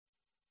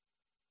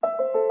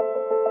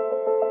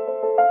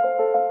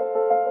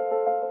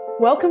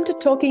Welcome to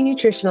Talking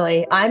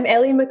Nutritionally. I'm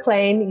Ellie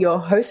McLean, your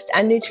host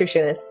and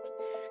nutritionist.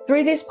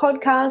 Through this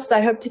podcast,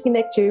 I hope to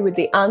connect you with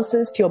the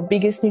answers to your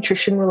biggest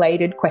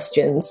nutrition-related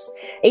questions.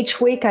 Each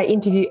week, I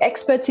interview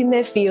experts in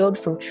their field,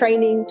 from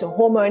training to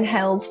hormone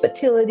health,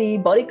 fertility,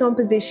 body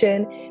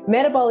composition,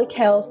 metabolic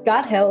health,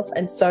 gut health,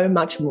 and so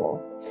much more.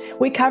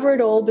 We cover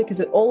it all because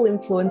it all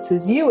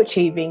influences you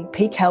achieving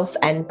peak health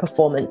and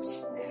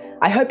performance.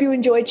 I hope you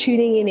enjoy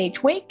tuning in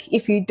each week.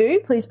 If you do,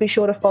 please be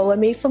sure to follow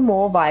me for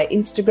more via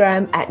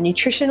Instagram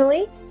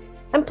 @nutritionally.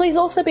 And please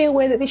also be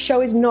aware that this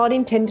show is not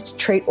intended to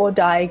treat or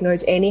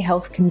diagnose any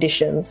health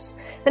conditions.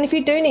 And if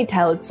you do need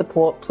tailored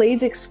support,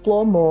 please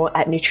explore more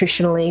at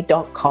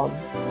nutritionally.com.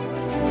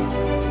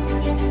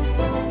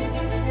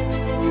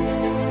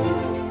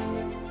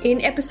 In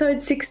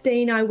episode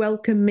 16, I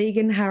welcome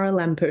Megan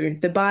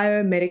Haralampou, the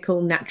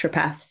biomedical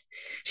naturopath.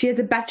 She has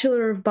a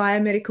Bachelor of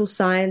Biomedical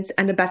Science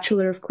and a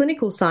Bachelor of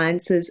Clinical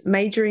Sciences,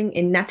 majoring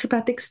in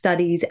naturopathic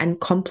studies and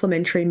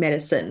complementary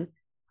medicine.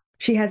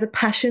 She has a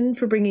passion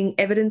for bringing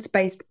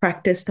evidence-based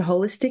practice to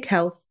holistic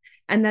health,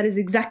 and that is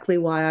exactly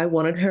why I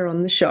wanted her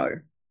on the show.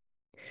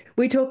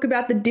 We talk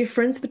about the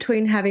difference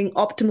between having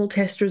optimal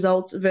test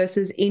results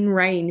versus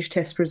in-range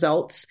test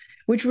results,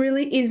 which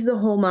really is the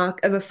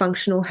hallmark of a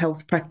functional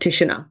health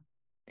practitioner.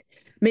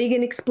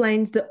 Megan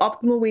explains the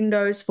optimal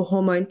windows for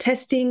hormone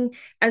testing,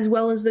 as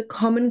well as the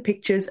common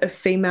pictures of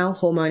female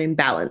hormone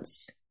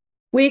imbalance.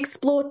 We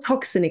explore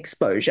toxin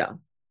exposure,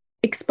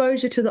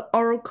 exposure to the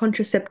oral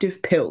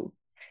contraceptive pill,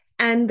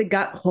 and the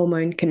gut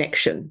hormone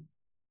connection.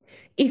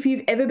 If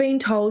you've ever been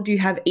told you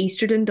have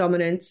estrogen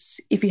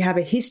dominance, if you have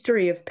a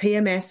history of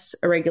PMS,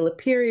 irregular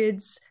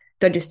periods,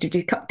 digestive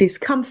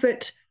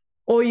discomfort,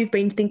 or you've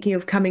been thinking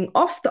of coming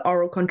off the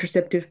oral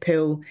contraceptive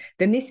pill,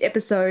 then this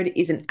episode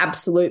is an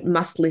absolute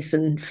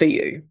must-listen for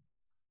you.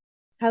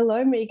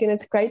 Hello, Megan.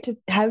 It's great to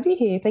have you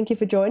here. Thank you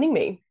for joining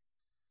me.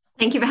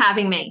 Thank you for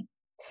having me.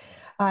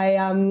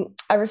 I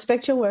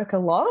respect your work a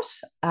lot.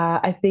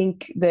 I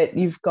think that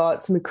you've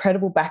got some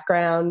incredible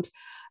background.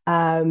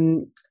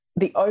 The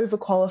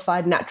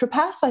overqualified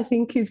naturopath, I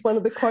think, is one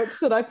of the quotes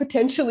that I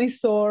potentially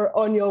saw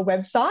on your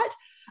website.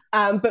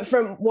 But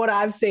from what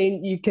I've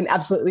seen, you can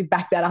absolutely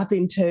back that up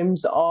in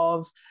terms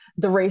of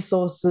the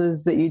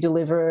resources that you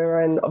deliver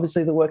and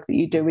obviously the work that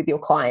you do with your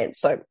clients.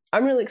 So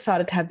I'm really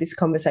excited to have this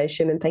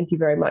conversation, and thank you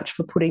very much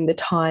for putting the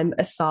time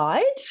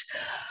aside.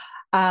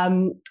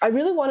 I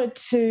really wanted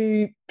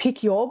to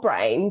pick your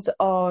brains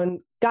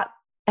on gut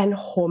and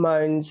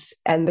hormones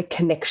and the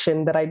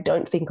connection that I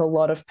don't think a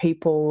lot of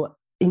people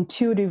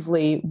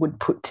intuitively would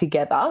put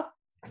together.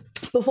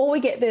 Before we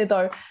get there,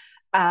 though,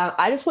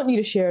 I just want you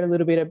to share a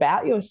little bit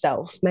about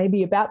yourself,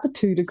 maybe about the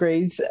 2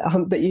 degrees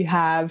that you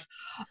have,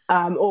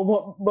 or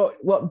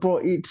what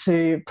brought you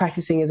to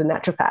practicing as a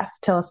naturopath.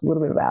 Tell us a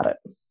little bit about it.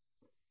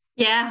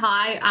 Yeah,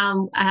 hi.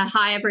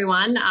 Hi,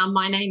 everyone.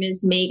 My name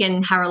is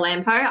Megan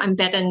Haralampou. I'm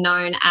better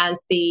known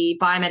as the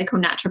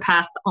biomedical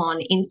naturopath on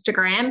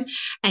Instagram.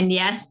 And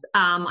yes,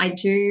 I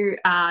do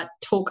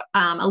talk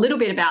a little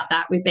bit about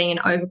that with being an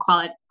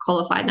overqualified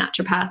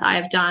naturopath. I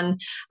have done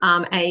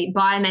a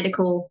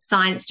biomedical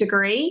science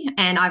degree,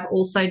 and I've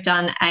also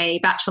done a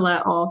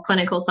Bachelor of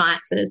Clinical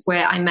Sciences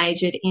where I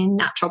majored in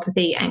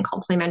naturopathy and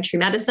complementary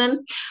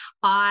medicine.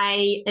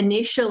 I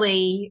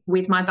initially,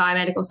 with my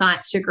biomedical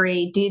science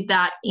degree, did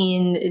that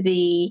in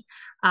the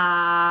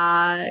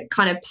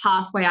kind of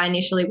pathway I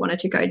initially wanted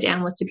to go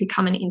down, was to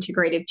become an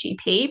integrative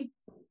GP.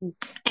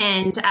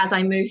 And as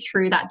I moved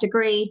through that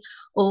degree,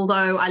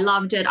 although I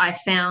loved it, I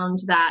found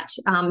that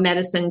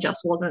medicine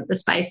just wasn't the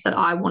space that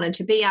I wanted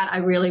to be at. I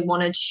really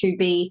wanted to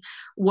be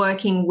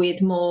working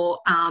with more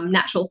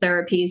natural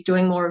therapies,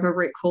 doing more of a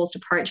root cause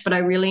approach, but I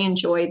really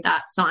enjoyed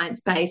that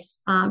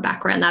science-based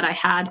background that I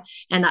had,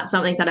 and that's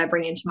something that I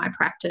bring into my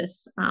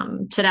practice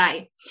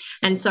today.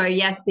 And so,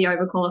 yes, the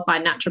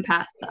overqualified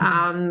naturopath,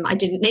 I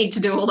didn't need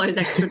to do all those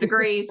extra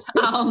degrees,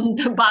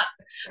 but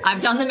I've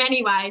done them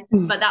anyway.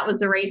 But that was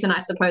the reason, I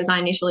suppose, I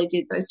initially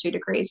did those 2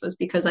 degrees, was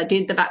because I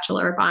did the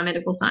Bachelor of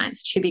Biomedical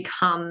Science to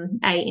become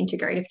a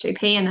integrative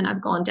GP, and then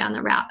I've gone down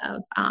the route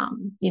of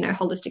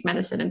holistic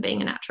medicine and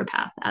being a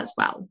naturopath as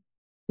well.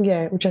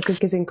 Yeah, which I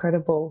think is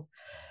incredible.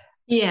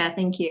 Yeah,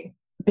 thank you.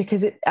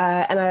 Because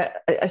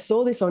I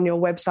saw this on your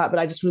website, but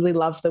I just really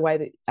loved the way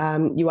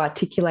that you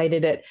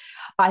articulated it.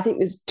 I think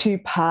there's 2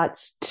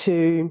 parts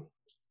to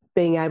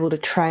being able to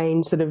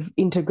train sort of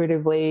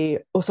integratively,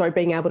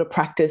 being able to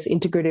practice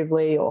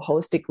integratively or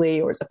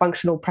holistically or as a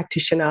functional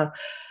practitioner,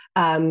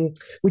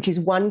 which is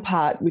one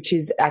part, which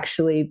is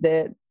actually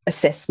the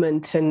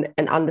assessment and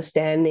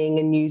understanding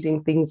and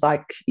using things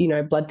like,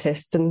 blood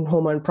tests and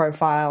hormone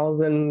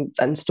profiles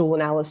and stool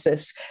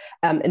analysis.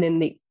 And then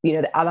the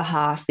other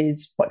half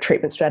is what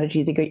treatment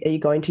strategies are you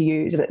going to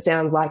use. And it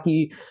sounds like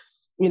you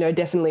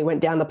definitely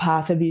went down the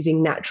path of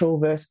using natural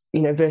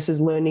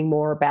versus learning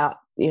more about,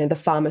 the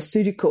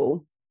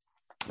pharmaceutical.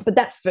 But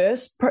that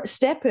first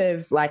step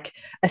of like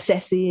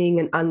assessing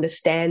and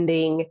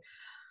understanding,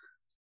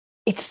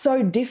 it's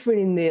so different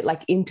in the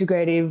like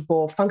integrative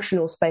or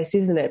functional space,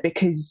 isn't it?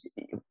 Because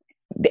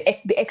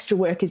the extra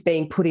work is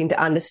being put into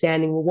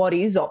understanding, well, what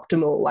is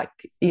optimal? Like,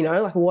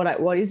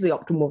 what is the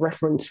optimal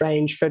reference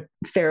range for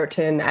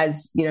ferritin,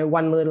 as,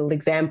 one little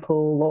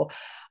example,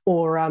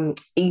 or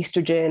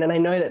estrogen. And I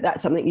know that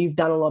that's something you've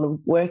done a lot of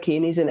work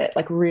in, isn't it?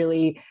 Like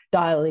really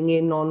dialing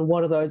in on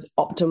what are those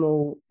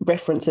optimal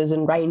references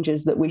and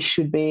ranges that we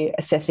should be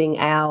assessing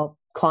our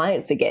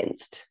clients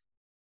against.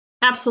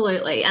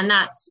 Absolutely. And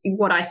that's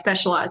what I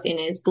specialize in,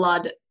 is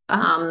blood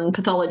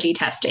pathology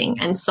testing.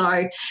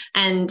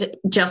 And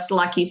just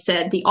like you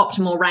said, the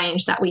optimal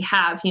range that we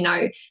have,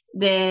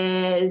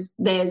 there's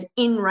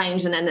in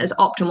range and then there's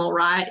optimal,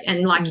 right?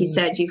 And like you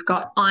said, you've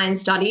got iron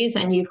studies,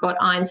 and you've got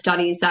iron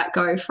studies that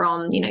go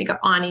from, you got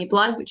iron in your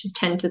blood, which is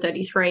 10 to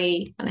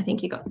 33. And I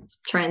think you've got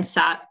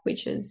Transat,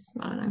 which is,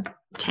 I don't know,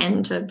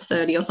 10 to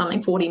 30 or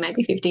something, 40,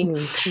 maybe 50.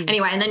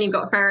 Anyway, and then you've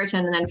got ferritin,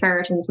 and then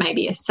ferritin's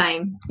maybe a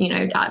same,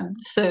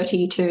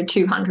 30 to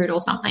 200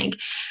 or something.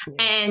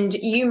 And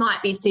you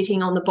might be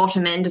sitting on the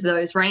bottom end of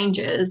those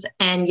ranges,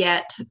 and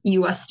yet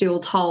you are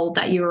still told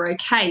that you're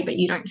okay, but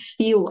you don't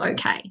feel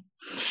okay.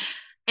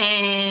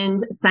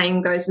 And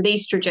same goes with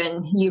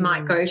estrogen. You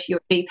might go to your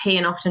GP,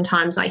 and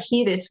oftentimes I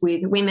hear this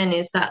with women,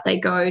 is that they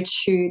go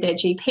to their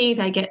GP,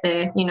 they get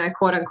their,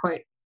 quote unquote,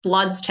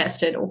 bloods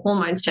tested or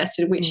hormones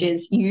tested, which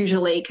is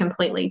usually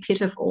completely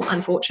pitiful.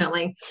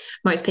 Unfortunately,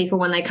 most people,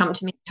 when they come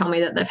to me, tell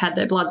me that they've had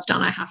their bloods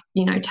done, I have,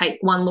 take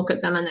one look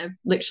at them and they've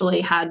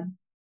literally had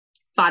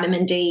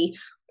vitamin D,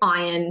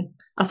 iron,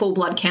 a full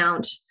blood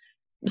count.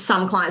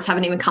 Some clients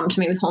haven't even come to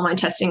me with hormone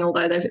testing,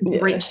 although they've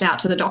reached out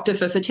to the doctor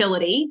for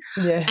fertility.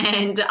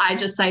 And I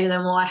just say to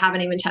them, well, I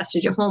haven't even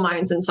tested your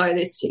hormones. And so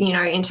this,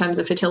 in terms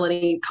of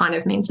fertility, kind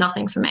of means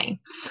nothing for me.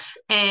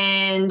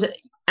 And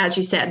as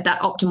you said,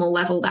 that optimal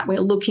level that we're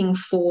looking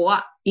for,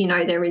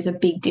 there is a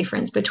big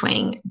difference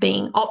between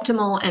being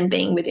optimal and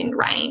being within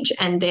range.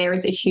 And there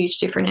is a huge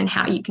difference in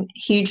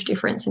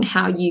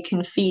how you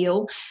can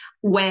feel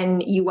when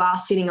you are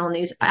sitting on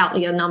these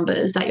outlier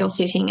numbers that you're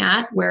sitting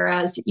at,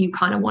 whereas you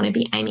kind of want to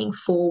be aiming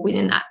for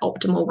within that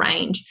optimal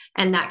range.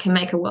 And that can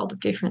make a world of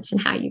difference in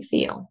how you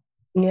feel.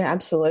 Yeah,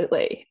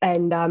 absolutely.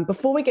 And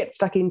before we get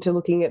stuck into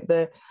looking at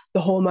the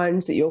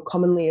hormones that you're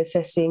commonly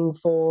assessing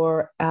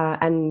for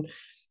and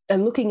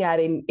looking at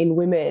in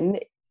women,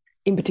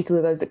 in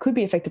particular those that could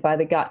be affected by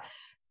the gut,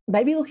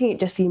 maybe looking at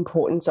just the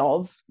importance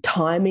of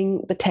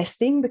timing the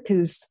testing,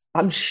 because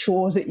I'm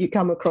sure that you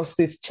come across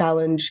this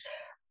challenge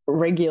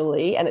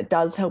regularly, and it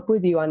does help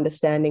with you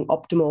understanding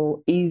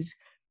optimal is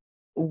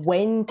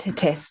when to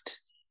test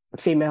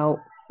female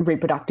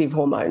reproductive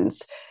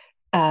hormones.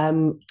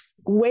 When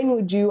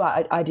would you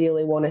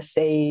ideally want to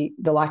see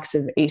the likes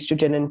of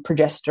estrogen and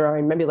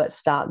progesterone? Maybe let's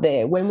start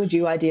there. When would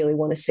you ideally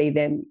want to see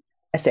them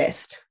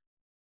assessed?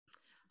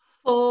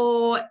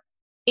 For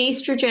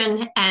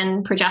estrogen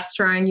and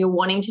progesterone, you're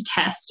wanting to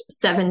test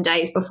 7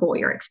 days before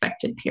your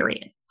expected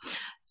period.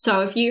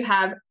 So if you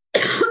have,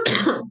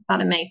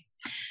 pardon me,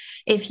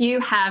 if you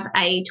have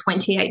a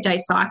 28-day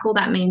cycle,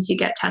 that means you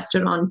get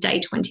tested on day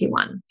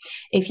 21.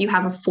 If you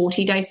have a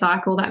 40-day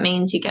cycle, that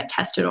means you get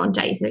tested on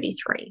day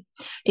 33.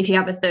 If you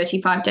have a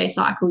 35-day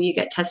cycle, you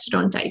get tested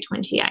on day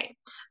 28.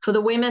 For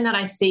the women that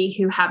I see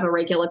who have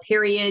irregular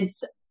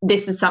periods,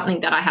 this is something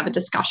that I have a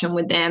discussion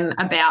with them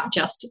about,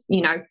 just,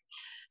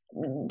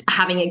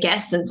 having a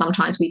guess, and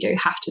sometimes we do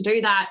have to do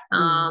that.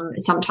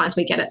 Sometimes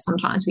we get it,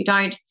 sometimes we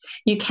don't.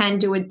 You can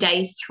do a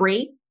day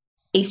 3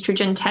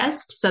 estrogen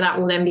test, so that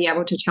will then be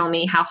able to tell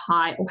me how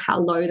high or how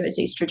low those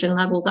estrogen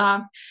levels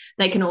are.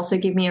 They can also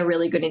give me a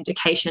really good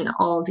indication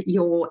of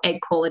your egg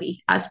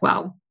quality as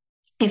well.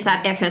 If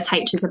that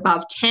FSH is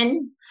above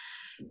 10,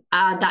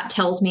 that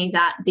tells me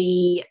that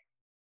the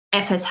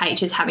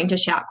FSH is having to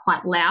shout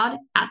quite loud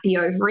at the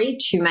ovary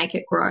to make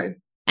it grow,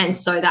 and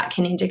so that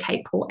can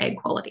indicate poor egg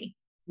quality.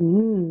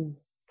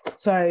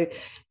 So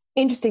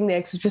interesting there,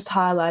 because we've just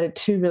highlighted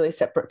 2 really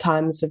separate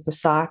times of the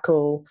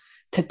cycle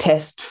to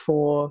test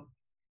for,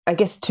 I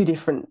guess, 2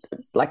 different,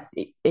 like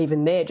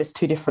even there, just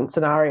 2 different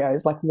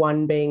scenarios, like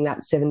one being that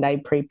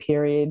 7-day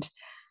pre-period,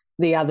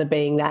 the other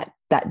being that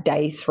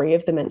day 3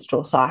 of the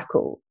menstrual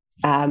cycle.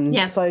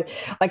 Yes. So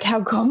like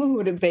how common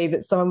would it be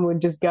that someone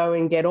would just go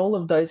and get all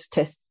of those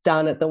tests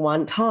done at the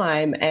one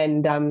time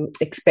and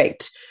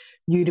expect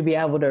you to be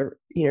able to,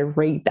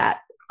 read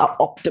that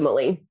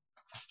optimally?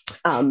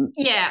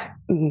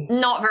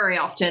 Not very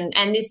often.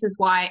 And this is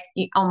why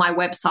on my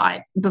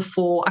website,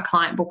 before a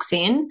client books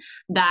in,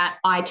 that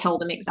I tell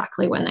them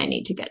exactly when they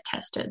need to get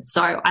tested.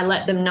 So I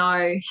let them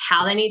know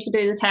how they need to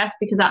do the test,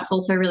 because that's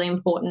also really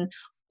important.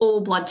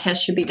 All blood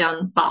tests should be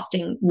done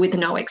fasting with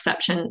no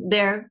exception.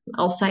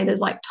 I'll say there's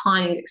like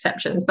tiny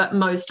exceptions, but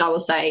most, I will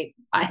say,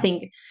 I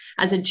think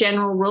as a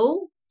general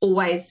rule,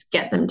 always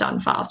get them done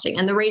fasting.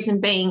 And the reason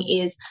being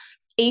is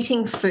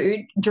eating food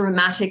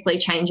dramatically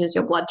changes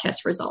your blood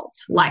test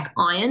results, like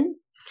iron,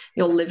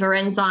 your liver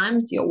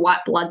enzymes, your white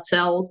blood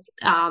cells,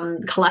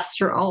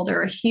 cholesterol.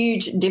 There are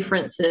huge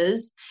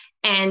differences.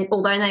 And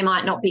although they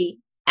might not be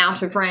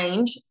out of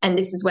range, and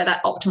this is where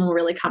that optimal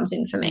really comes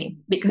in for me,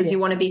 because you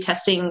want to be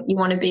testing, you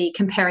want to be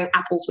comparing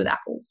apples with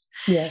apples.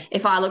 Yeah.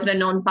 If I look at a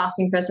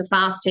non-fasting versus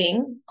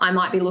fasting, I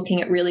might be looking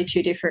at really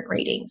two different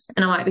readings,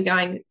 and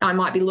I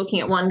might be looking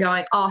at one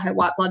going, oh, her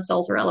white blood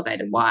cells are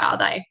elevated, why are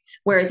they?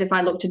 Whereas if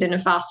I looked at it in a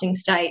fasting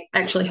state,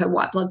 actually her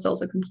white blood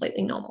cells are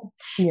completely normal.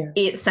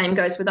 Same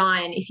goes with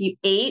iron. If you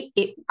eat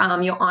it,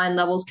 your iron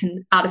levels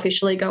can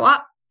artificially go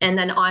up, and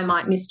then I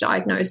might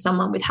misdiagnose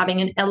someone with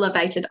having an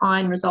elevated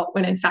iron result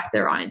when in fact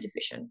they're iron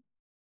deficient.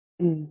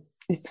 And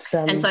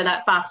so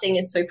that fasting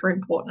is super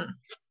important.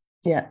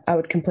 Yeah, I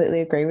would completely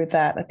agree with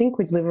that. I think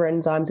with liver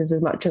enzymes, there's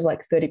as much as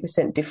like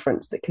 30%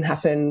 difference that can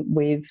happen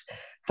with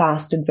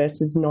fasted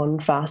versus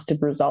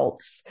non-fasted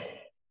results.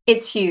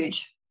 It's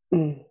huge.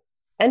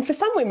 And for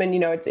some women,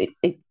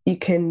 you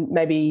can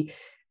maybe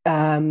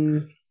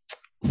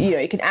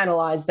you can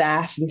analyze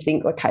that and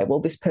think, okay,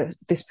 well, this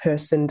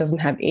person doesn't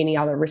have any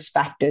other risk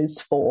factors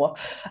for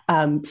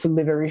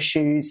liver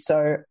issues,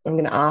 so I'm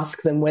going to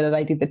ask them whether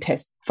they did the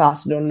test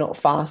fasted or not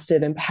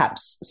fasted, and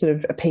perhaps sort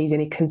of appease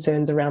any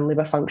concerns around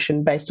liver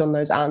function based on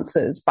those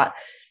answers. But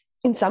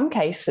in some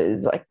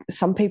cases, like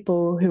some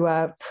people who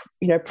are,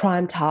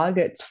 prime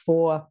targets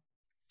for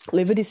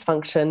liver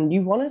dysfunction,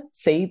 you want to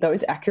see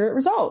those accurate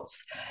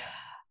results.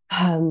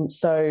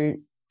 So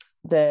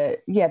the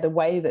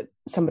way that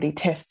somebody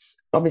tests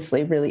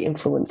obviously really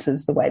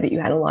influences the way that you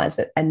analyze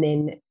it and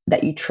then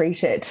that you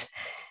treat it.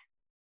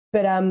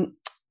 But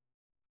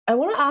I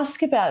want to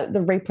ask about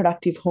the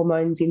reproductive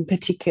hormones in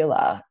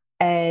particular,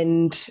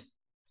 and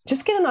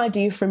just get an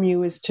idea from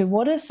you as to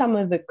what are some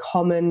of the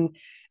common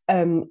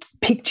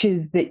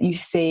pictures that you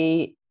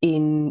see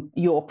in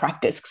your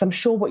practice, because I'm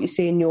sure what you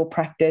see in your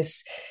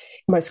practice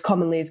most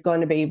commonly is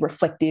going to be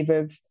reflective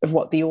of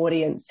what the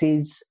audience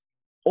is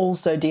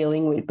also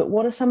dealing with. But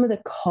what are some of the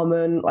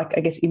common, like,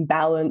 I guess,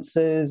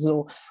 imbalances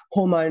or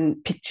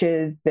hormone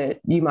pictures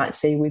that you might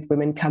see with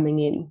women coming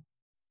in?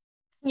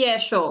 Yeah,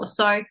 sure.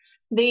 So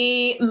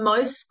the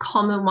most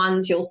common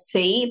ones you'll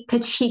see,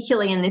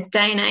 particularly in this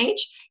day and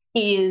age,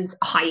 is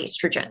high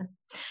estrogen.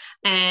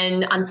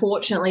 And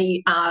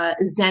unfortunately,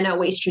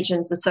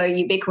 xenoestrogens are so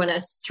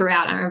ubiquitous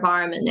throughout our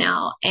environment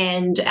now,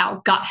 and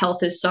our gut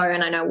health is so,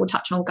 and I know we'll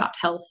touch on gut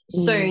health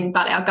soon,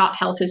 but our gut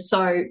health is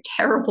so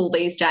terrible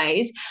these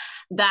days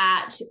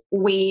that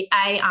we,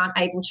 A, aren't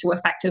able to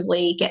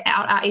effectively get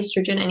out our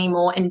estrogen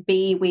anymore, and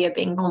B, we are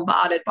being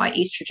bombarded by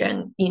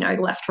estrogen,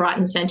 left, right,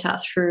 and center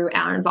through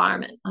our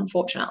environment,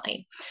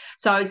 unfortunately.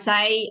 So I would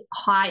say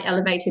high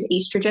elevated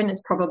estrogen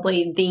is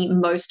probably the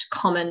most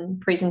common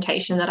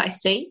presentation that I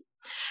see.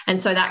 And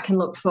so that can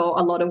look for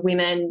a lot of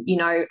women,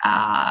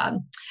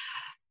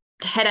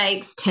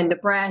 headaches, tender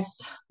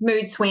breasts,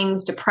 mood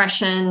swings,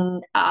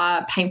 depression,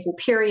 painful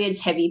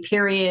periods, heavy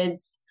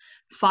periods,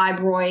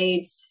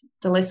 fibroids.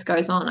 The list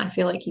goes on. I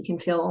feel like you can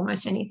feel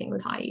almost anything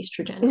with high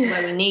estrogen.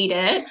 Although we need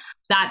it,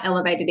 that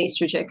elevated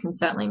estrogen can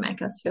certainly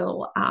make us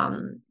feel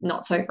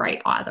not so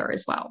great either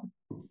as well.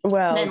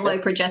 Well, then low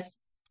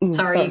progesterone.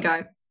 Sorry, you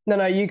go.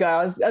 No, you go.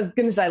 I was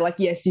going to say, like,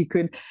 yes, you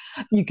could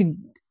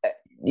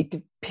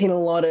pin a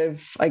lot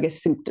of, I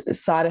guess,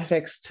 side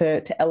effects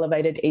to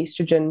elevated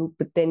estrogen,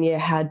 but then,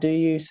 how do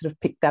you sort of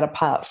pick that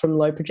apart from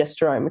low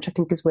progesterone, which I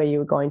think is where you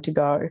were going to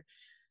go?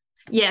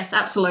 Yes,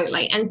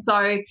 absolutely. And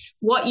so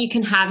what you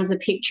can have is a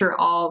picture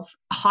of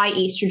high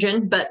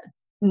estrogen, but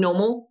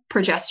normal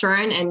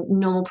progesterone, and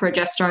normal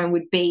progesterone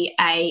would be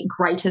a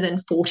greater than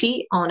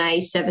 40 on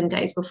a 7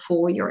 days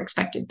before your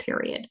expected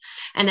period.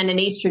 And then an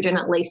estrogen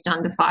at least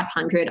under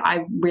 500. I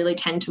really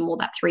tend to more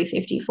that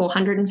 350,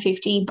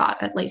 450,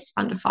 but at least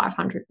under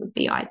 500 would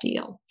be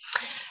ideal.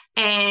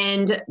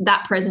 And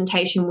that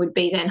presentation would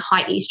be then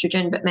high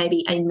estrogen, but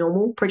maybe a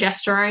normal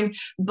progesterone.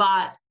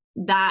 But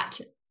that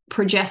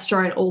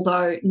progesterone,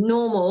 although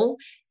normal,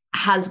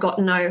 has got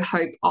no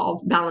hope of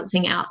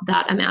balancing out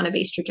that amount of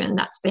estrogen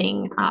that's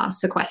being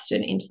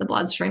sequestered into the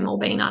bloodstream or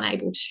being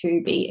unable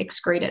to be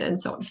excreted. And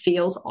so it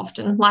feels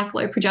often like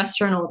low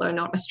progesterone, although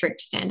not a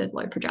strict standard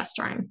low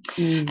progesterone.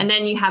 And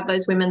then you have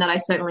those women that I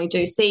certainly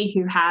do see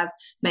who have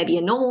maybe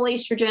a normal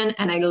estrogen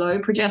and a low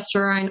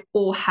progesterone,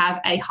 or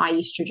have a high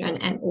estrogen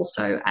and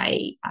also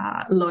a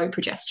low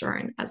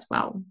progesterone as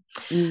well.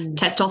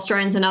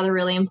 Testosterone is another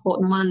really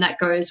important one that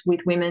goes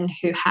with women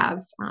who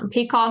have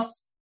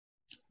PCOS.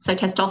 So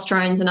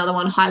testosterone is another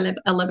one,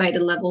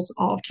 elevated levels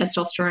of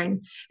testosterone,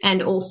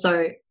 and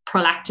also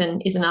prolactin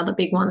is another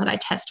big one that I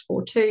test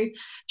for too,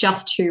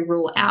 just to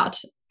rule out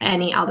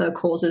any other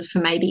causes for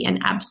maybe an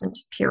absent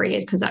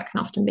period, because that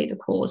can often be the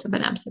cause of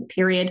an absent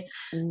period.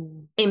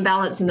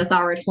 Imbalance in the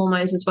thyroid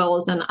hormones as well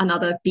as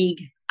another big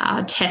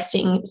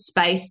testing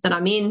space that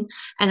I'm in.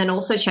 And then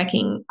also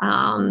checking,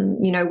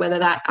 whether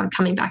that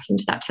coming back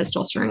into that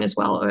testosterone as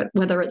well, or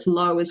whether it's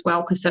low as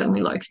well, because certainly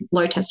low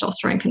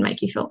testosterone can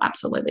make you feel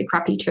absolutely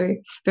crappy too,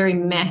 very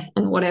meh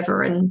and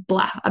whatever and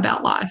blah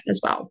about life as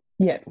well.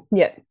 Yeah.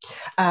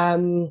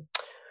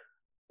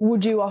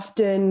 Would you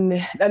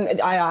often, and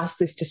I ask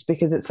this just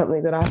because it's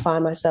something that I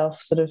find myself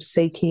sort of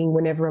seeking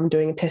whenever I'm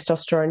doing a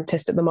testosterone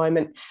test at the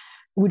moment,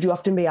 would you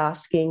often be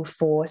asking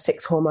for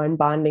sex hormone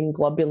binding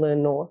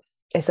globulin or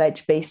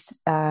SHBG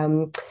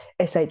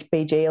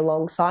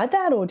alongside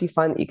that, or do you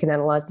find that you can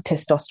analyse the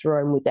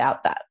testosterone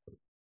without that?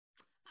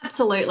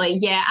 Absolutely.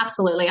 Yeah,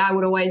 absolutely. I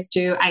would always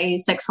do a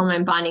sex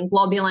hormone binding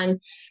globulin,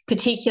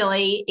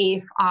 particularly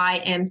if I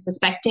am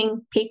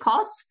suspecting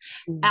PCOS.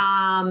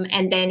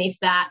 And then if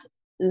that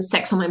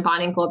sex hormone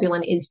binding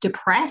globulin is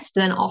depressed,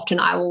 then often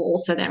I will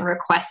also then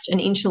request an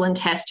insulin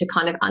test to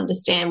kind of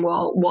understand,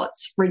 well,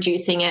 what's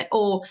reducing it.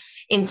 Or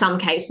in some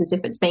cases, if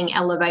it's being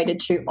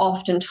elevated to,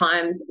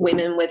 oftentimes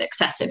women with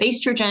excessive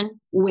estrogen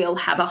will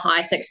have a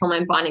high sex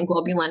hormone binding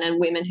globulin, and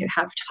women who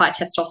have high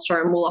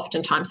testosterone will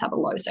oftentimes have a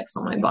low sex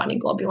hormone binding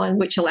globulin,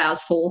 which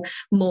allows for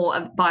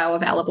more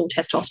bioavailable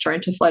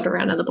testosterone to float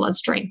around in the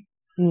bloodstream.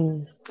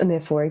 And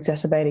therefore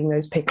exacerbating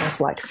those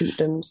PCOS-like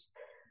symptoms.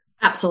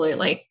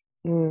 Absolutely.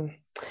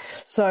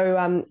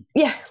 So,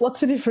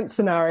 lots of different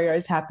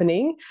scenarios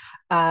happening.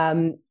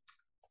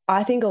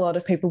 I think a lot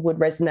of people would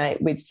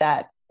resonate with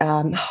that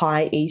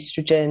high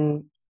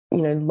estrogen,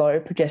 low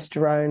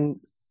progesterone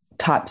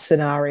type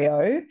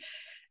scenario.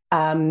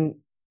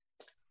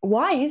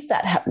 Why is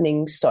that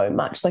happening so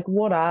much? Like,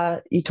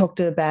 you talked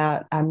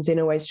about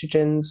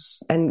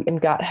xenoestrogens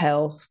and gut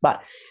health,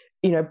 but,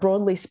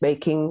 broadly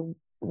speaking,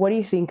 what do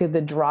you think are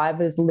the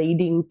drivers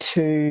leading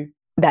to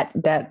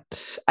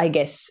that I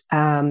guess,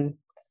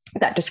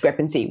 that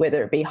discrepancy,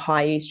 whether it be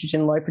high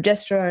estrogen, low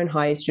progesterone,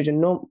 high estrogen,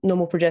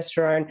 normal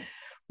progesterone?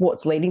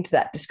 What's leading to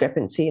that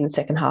discrepancy in the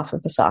second half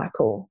of the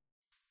cycle?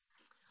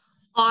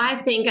 I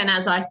think, and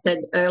as I said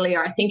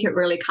earlier, I think it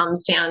really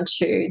comes down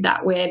to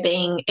that we're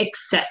being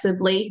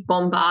excessively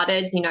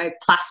bombarded.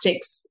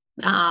 Plastics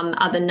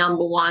are the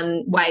number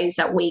one ways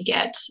that we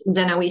get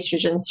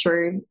xenoestrogens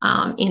through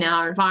in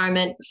our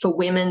environment. For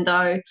women,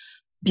 though,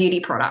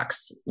 beauty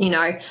products,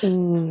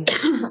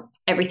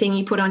 everything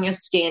you put on your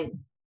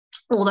skin,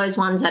 all those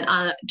ones that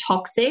are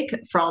toxic,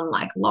 from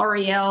like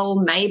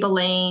L'Oreal,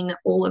 Maybelline,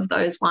 all of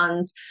those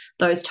ones,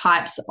 those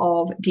types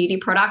of beauty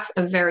products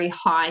are very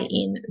high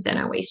in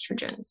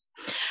xenoestrogens.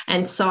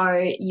 And so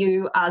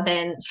you are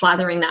then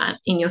slathering that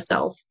in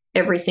yourself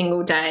every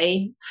single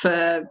day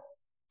for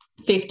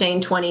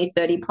 15, 20,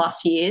 30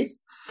 plus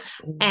years.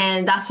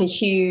 And that's a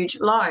huge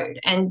load.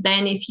 And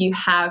then if you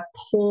have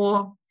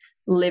poor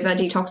liver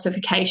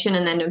detoxification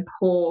and then a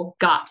poor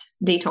gut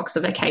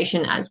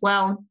detoxification as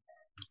well,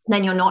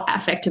 then you're not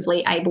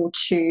effectively able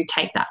to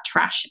take that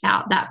trash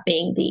out, that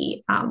being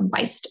the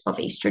waste of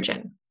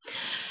estrogen.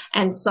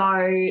 And so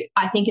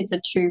I think it's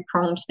a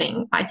two-pronged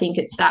thing. I think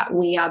it's that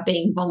we are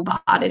being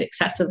bombarded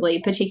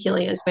excessively,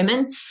 particularly as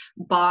women,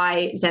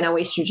 by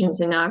xenoestrogens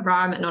in our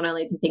environment, not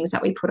only the things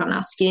that we put on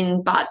our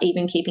skin, but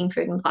even keeping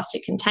food in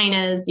plastic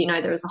containers.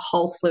 There's a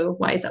whole slew of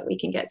ways that we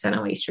can get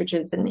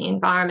xenoestrogens in the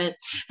environment.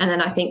 And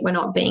then I think we're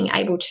not being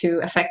able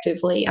to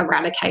effectively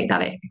eradicate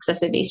that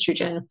excessive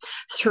estrogen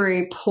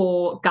through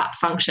poor gut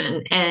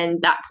function.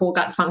 And that poor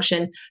gut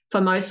function for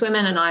most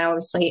women, and I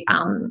obviously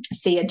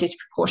see a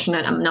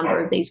disproportionate number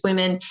of these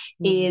women,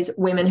 is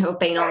women who have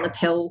been on the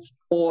pill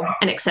for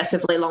an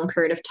excessively long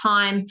period of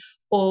time,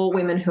 or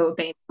women who have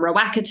been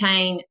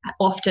Roaccutane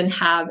often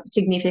have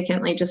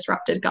significantly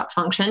disrupted gut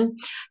function,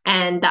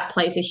 and that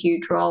plays a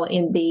huge role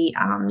in the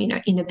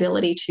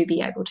inability to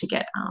be able to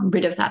get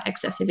rid of that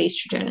excessive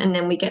estrogen. And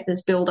then we get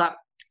this build-up.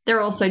 There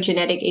are also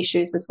genetic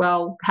issues as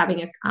well.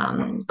 Having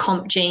a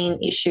comp gene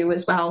issue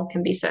as well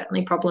can be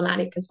certainly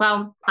problematic as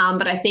well.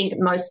 But I think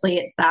mostly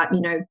it's that,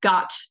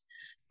 gut,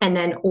 and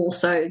then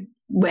also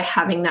we're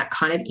having that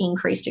kind of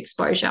increased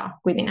exposure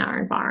within our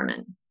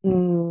environment.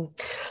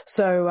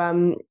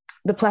 So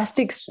the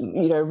plastics,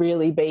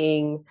 really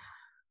being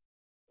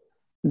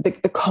the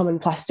common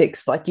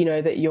plastics, like,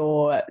 that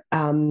you're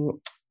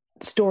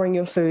storing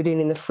your food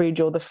in the fridge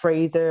or the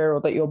freezer,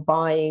 or that you're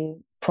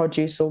buying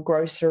produce or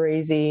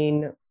groceries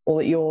in,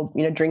 or that you're,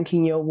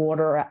 drinking your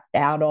water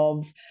out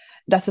of.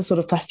 That's the sort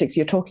of plastics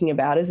you're talking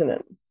about, isn't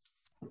it?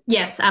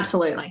 Yes,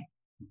 absolutely.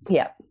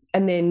 Yeah.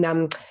 And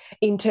then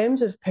in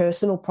terms of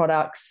personal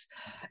products,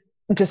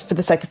 just for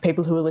the sake of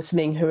people who are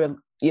listening, who are,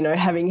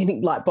 having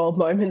any light bulb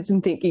moments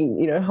and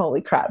thinking,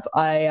 holy crap,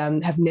 I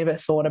have never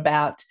thought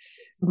about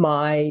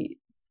my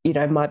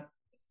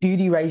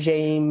beauty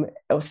regime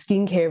or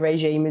skincare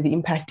regime is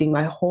impacting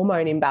my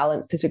hormone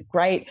imbalance. There's a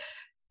great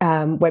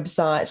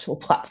website or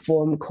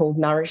platform called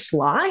Nourish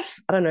Life.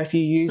 I don't know if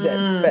you use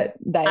it,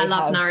 but I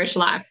love Nourish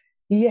Life.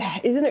 Yeah,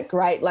 isn't it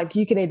great? Like,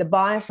 you can either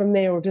buy from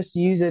there or just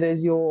use it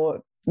as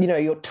your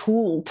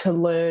tool to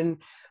learn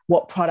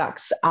what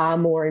products are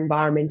more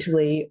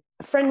environmentally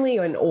friendly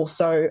and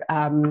also,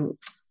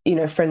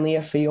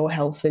 friendlier for your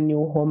health and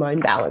your hormone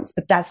balance.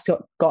 But that's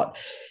got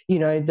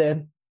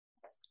the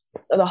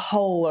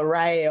whole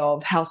array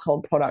of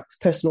household products,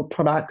 personal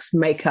products,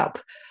 makeup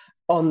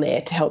on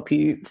there to help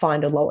you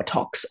find a lower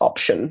tox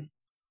option.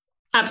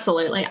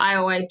 Absolutely. I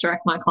always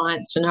direct my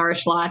clients to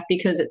Nourish Life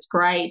because it's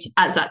great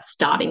as that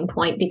starting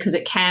point, because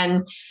it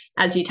can,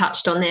 as you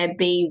touched on there,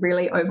 be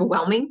really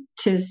overwhelming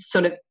to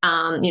sort of,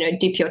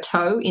 dip your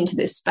toe into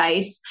this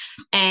space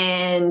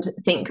and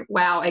think,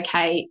 wow,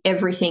 okay,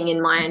 everything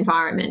in my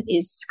environment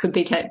could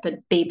be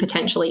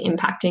potentially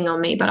impacting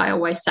on me. But I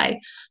always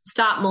say,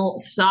 start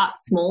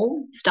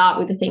small, start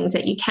with the things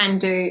that you can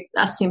do.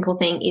 A simple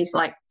thing is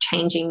like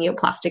changing your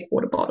plastic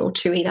water bottle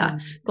to either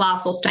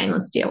glass or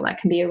stainless steel. That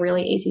can be a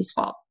really easy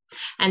swap.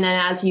 And then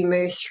as you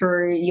move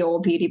through your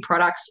beauty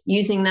products,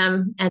 using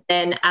them, and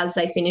then as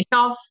they finish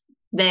off,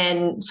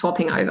 then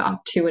swapping over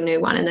to a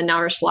new one. And the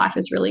Nourish Life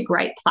is really a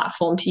great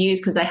platform to use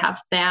because they have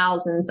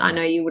thousands, I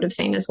know you would have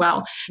seen as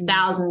well,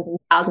 thousands and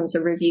thousands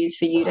of reviews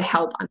for you to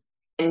help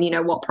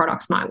understand, what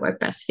products might work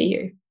best for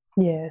you.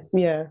 Yeah.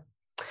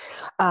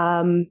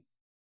 And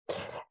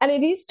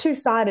it is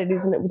two-sided,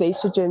 isn't it, with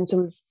estrogen?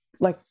 So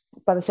like,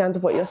 by the sounds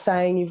of what you're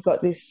saying, you've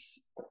got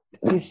this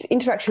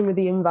interaction with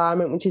the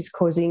environment, which is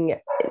causing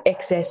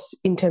excess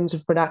in terms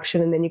of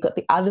production, and then you've got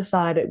the other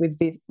side with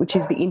this, which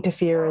is the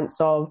interference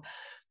of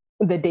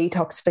the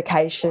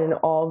detoxification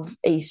of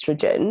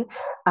estrogen,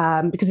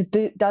 because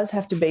it does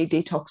have to be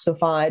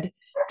detoxified.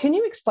 Can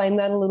you explain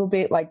that a little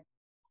bit? Like,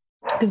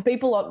 because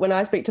people, when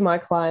I speak to my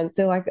clients,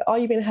 they're like, "Oh,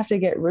 you're going to have to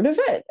get rid of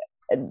it."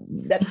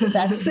 That's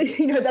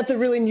that's a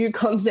really new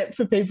concept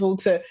for people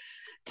to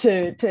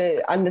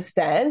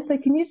understand. So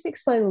can you just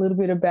explain a little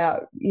bit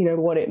about,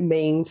 what it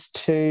means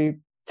to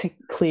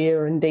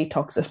clear and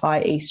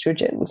detoxify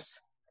estrogens?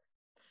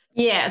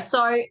 Yeah,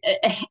 so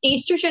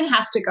estrogen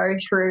has to go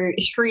through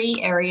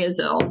 3 areas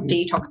of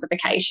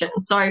detoxification.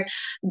 So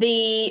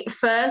the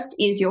first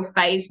is your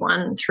phase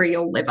 1 through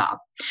your liver.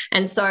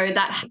 And so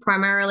that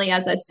primarily,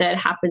 as I said,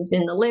 happens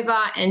in the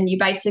liver, and you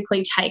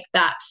basically take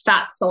that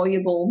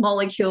fat-soluble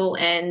molecule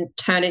and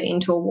turn it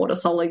into a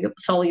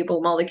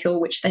water-soluble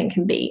molecule, which then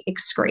can be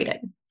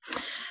excreted.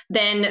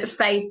 Then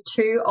phase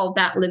 2 of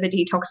that liver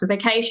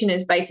detoxification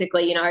is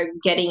basically,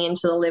 getting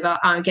into the liver,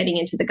 getting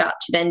into the gut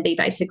to then be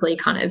basically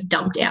kind of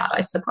dumped out, I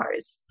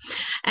suppose.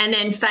 And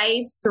then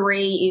phase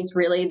 3 is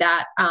really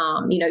that,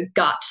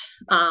 gut,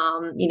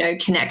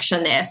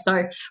 connection there.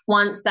 So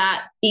once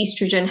that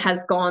estrogen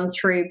has gone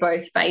through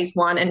both phase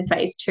 1 and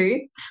phase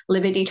 2,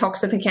 liver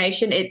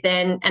detoxification, it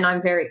then, and I'm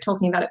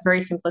talking about it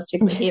very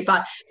simplistically here,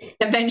 but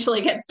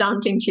eventually gets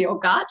dumped into your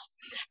gut.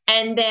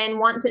 And then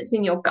once it's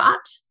in your gut,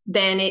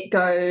 then it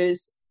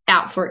goes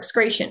out for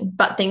excretion.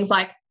 But things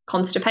like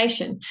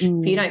constipation,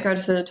 if you don't go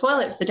to the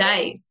toilet for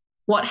days,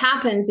 what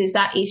happens is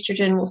that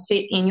estrogen will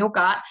sit in your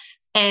gut,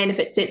 and if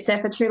it sits there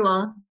for too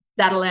long,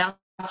 that allows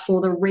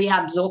for the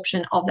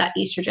reabsorption of that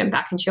estrogen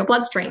back into your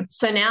bloodstream.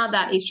 So now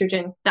that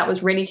estrogen that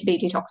was ready to be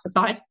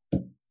detoxified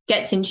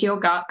gets into your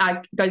gut,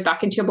 goes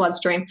back into your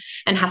bloodstream,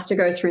 and has to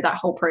go through that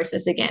whole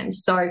process again.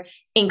 So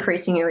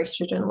increasing your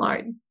estrogen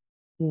load.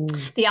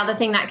 The other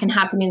thing that can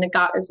happen in the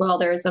gut as well,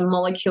 there is a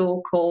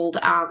molecule called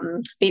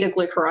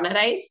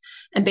beta-glucuronidase,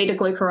 and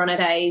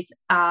beta-glucuronidase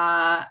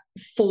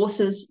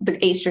forces the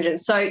estrogen.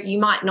 So you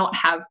might not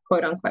have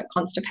quote-unquote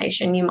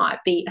constipation. You might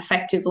be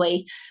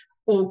effectively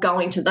or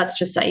let's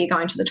just say you're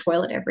going to the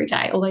toilet every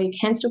day, although you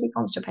can still be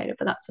constipated,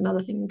 but that's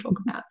another thing we'll talk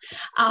about.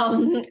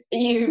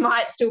 You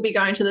might still be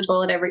going to the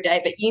toilet every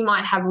day, but you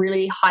might have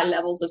really high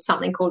levels of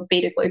something called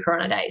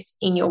beta-glucuronidase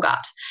in your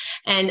gut.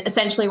 And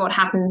essentially what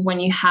happens when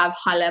you have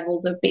high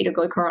levels of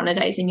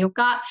beta-glucuronidase in your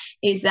gut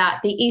is that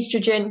the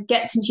estrogen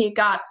gets into your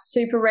gut,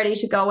 super ready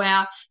to go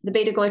out. The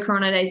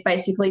beta-glucuronidase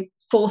basically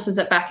forces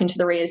it back into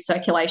the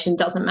recirculation.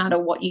 Doesn't matter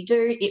what you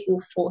do, it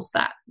will force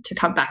that to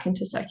come back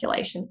into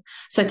circulation.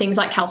 So things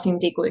like calcium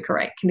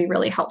D-glucarate can be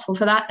really helpful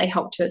for that. They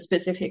help to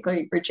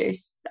specifically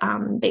reduce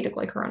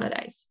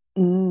beta-glucuronidase.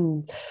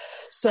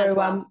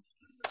 So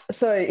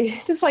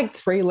there's like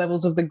 3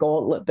 levels of the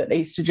gauntlet that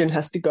estrogen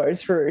has to go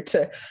through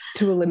to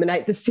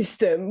eliminate the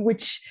system,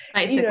 which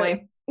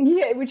basically.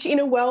 Which in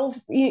a well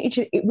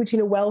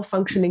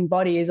functioning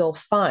body is all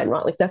fine,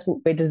 right? Like that's what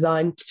we're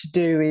designed to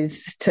do,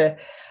 is to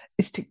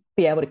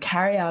be able to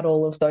carry out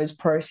all of those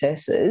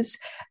processes.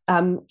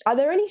 Are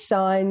there any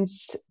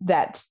signs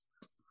that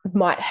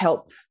might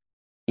help,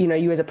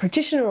 you as a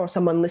practitioner or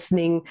someone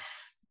listening,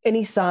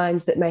 any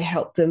signs that may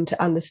help them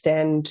to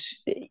understand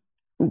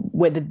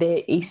whether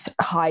their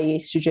high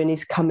estrogen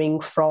is coming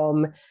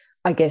from,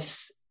 I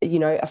guess,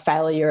 a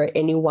failure at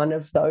any one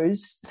of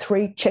those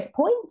 3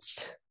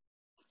 checkpoints?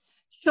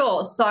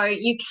 Sure. So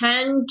you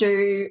can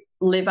do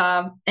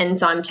liver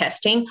enzyme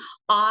testing.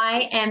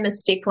 I am a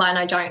stickler, and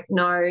I don't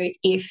know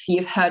if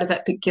you've heard of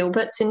it, but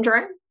Gilbert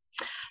syndrome.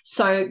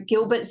 So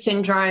Gilbert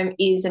syndrome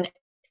is an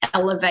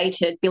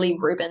elevated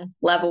bilirubin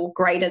level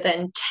greater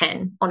than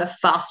 10 on a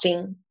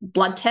fasting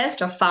blood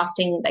test, or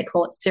fasting, they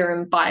call it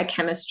serum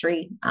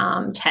biochemistry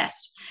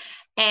test.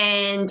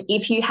 And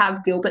if you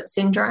have Gilbert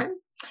syndrome,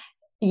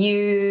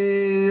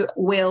 you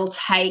will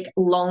take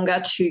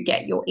longer to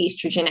get your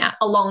estrogen out,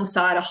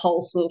 alongside a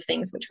whole slew of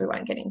things which we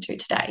won't get into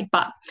today.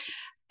 But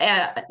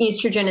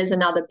estrogen is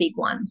another big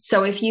one.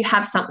 So if you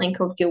have something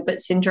called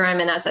Gilbert syndrome,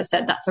 and as I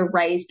said, that's a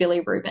raised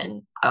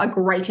bilirubin, a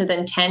greater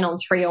than 10 on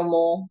 3 or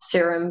more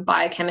serum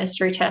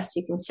biochemistry tests,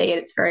 you can see it.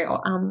 It's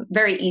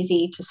very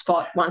easy to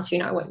spot once you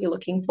know what you're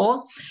looking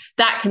for.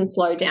 That can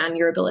slow down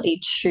your ability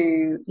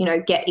to,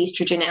 get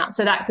estrogen out.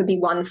 So that could be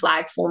one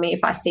flag for me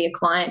if I see a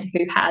client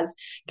who has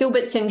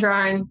Gilbert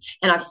syndrome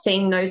and I've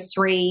seen those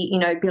 3,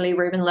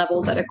 bilirubin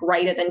levels that are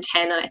greater than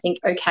 10, and I think,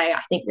 okay,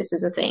 I think this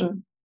is a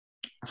thing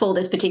for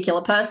this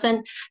particular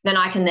person, then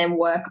I can then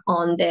work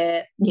on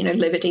their,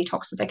 liver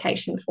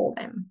detoxification for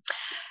them.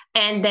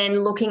 And then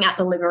looking at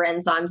the liver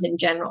enzymes in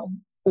general.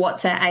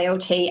 What's their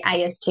ALT,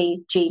 AST,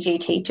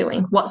 GGT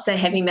doing? What's their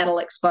heavy metal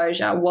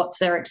exposure? What's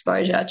their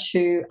exposure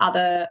to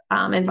other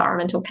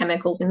environmental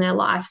chemicals in their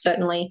life?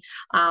 Certainly,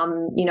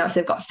 if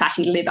they've got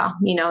fatty liver,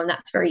 and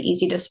that's very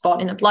easy to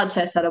spot in a blood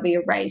test, that'll be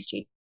a raised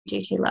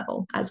GT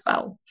level as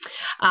well.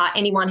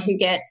 Anyone who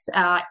gets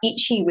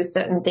itchy with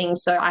certain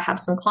things. So I have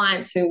some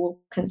clients who will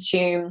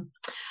consume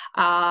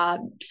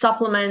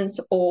supplements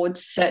or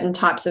certain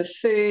types of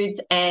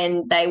foods,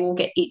 and they will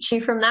get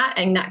itchy from that,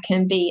 and that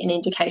can be an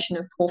indication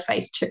of poor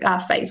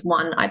phase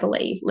 1, I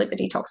believe, liver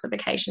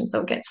detoxification.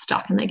 So it gets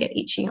stuck and they get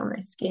itchy on their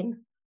skin.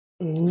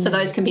 So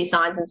those can be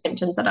signs and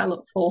symptoms that I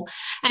look for.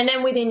 And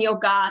then within your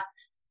gut,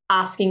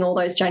 asking all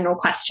those general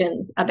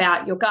questions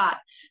about your gut.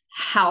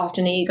 How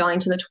often are you going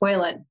to the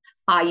toilet?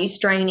 Are you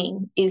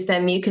straining? Is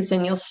there mucus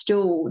in your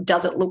stool?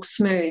 Does it look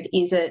smooth?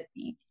 Is it,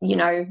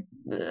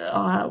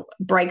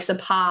 breaks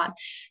apart?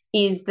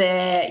 Is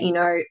there,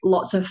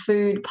 lots of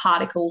food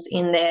particles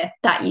in there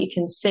that you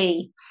can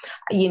see?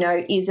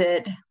 Is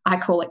it, I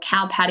call it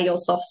cow patty or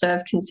soft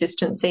serve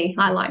consistency.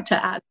 I like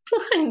to add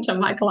to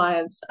my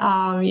clients,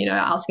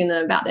 asking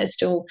them about their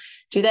stool.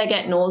 Do they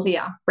get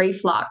nausea,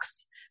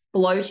 reflux,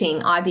 bloating,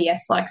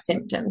 IBS-like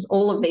symptoms?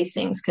 All of these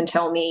things can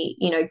tell me,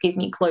 give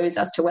me clues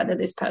as to whether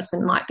this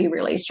person might be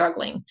really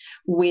struggling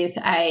with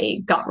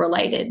a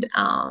gut-related,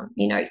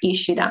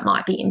 issue that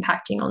might be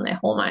impacting on their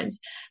hormones.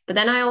 But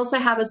then I also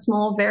have a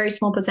very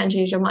small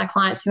percentage of my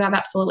clients who have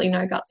absolutely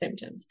no gut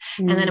symptoms.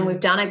 And then we've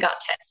done a gut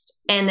test.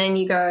 And then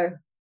you go,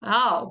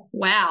 oh,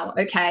 wow,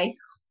 okay,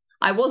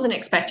 I wasn't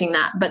expecting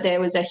that. But there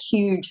was a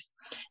huge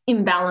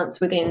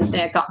imbalance within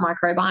their gut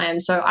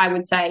microbiome. So I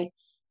would say,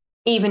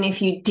 even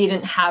if you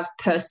didn't have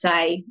per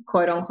se,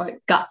 quote unquote,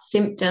 gut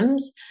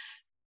symptoms,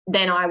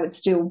 then I would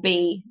still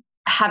be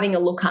having a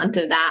look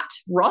under that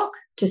rock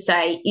to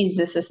say, is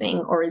this a thing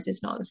or is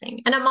this not a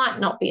thing? And it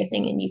might not be a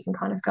thing, and you can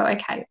kind of go,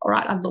 okay, all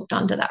right, I've looked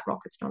under that rock,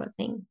 it's not a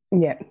thing.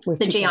 Yeah.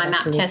 The GI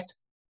map test.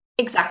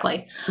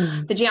 Exactly.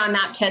 The GI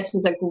map test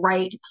is a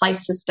great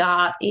place to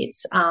start.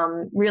 It's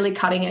really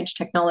cutting edge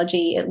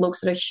technology. It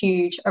looks at a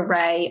huge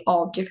array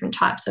of different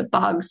types of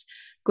bugs,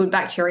 good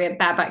bacteria,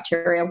 bad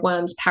bacteria,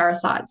 worms,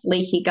 parasites,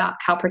 leaky gut,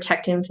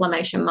 calprotect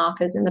inflammation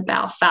markers in the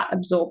bowel, fat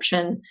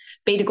absorption,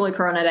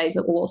 beta-glucuronidase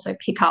that will also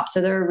pick up.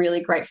 So they're a really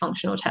great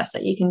functional test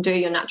that you can do.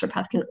 Your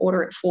naturopath can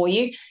order it for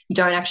you. You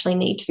don't actually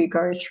need to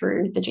go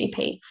through the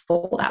GP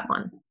for that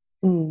one.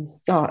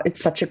 Oh, it's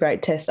such a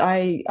great test.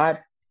 I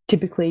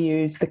typically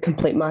use the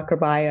Complete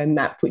Microbiome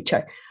Map, which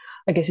I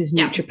guess is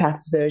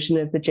naturopath's version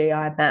of the GI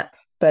map.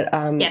 But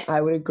yes. I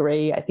would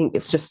agree. I think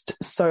it's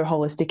just so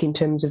holistic in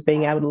terms of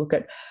being able to look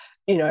at,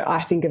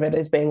 I think of it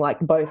as being like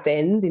both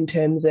ends in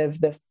terms of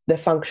the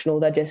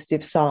functional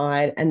digestive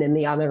side, and then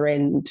the other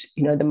end,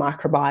 the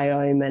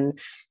microbiome and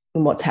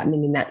what's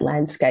happening in that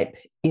landscape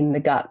in the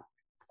gut.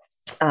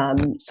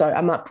 So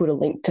I might put a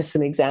link to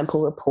some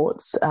example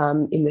reports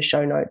in the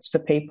show notes for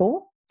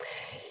people.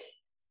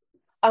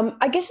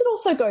 I guess it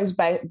also goes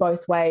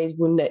both ways,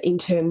 wouldn't it, in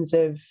terms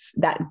of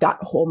that gut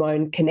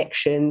hormone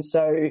connection.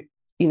 So,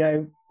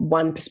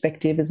 one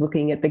perspective is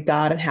looking at the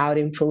gut and how it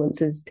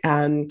influences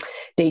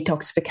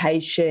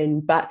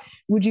detoxification, but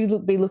would you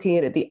be looking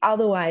at it the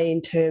other way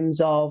in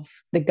terms of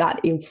the gut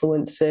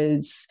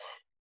influences,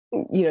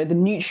 the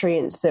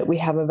nutrients that we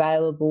have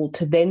available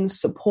to then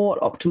support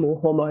optimal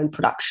hormone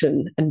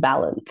production and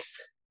balance?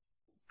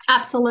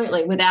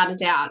 Absolutely, without a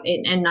doubt.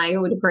 And I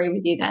would agree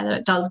with you there that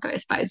it does go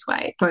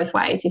both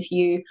ways. If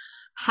you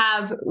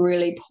have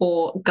really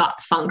poor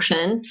gut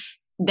function,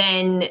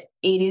 then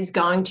it is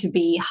going to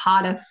be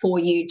harder for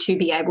you to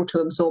be able to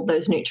absorb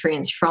those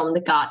nutrients from the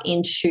gut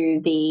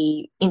into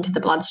the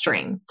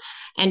bloodstream.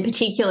 And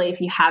particularly if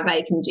you have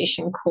a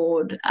condition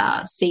called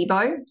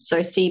SIBO. So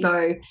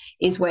SIBO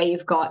is where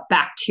you've got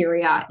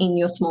bacteria in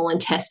your small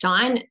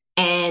intestine,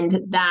 and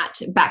that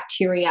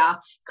bacteria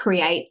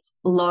creates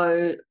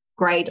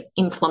low-grade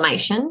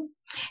inflammation.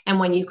 And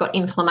when you've got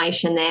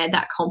inflammation there,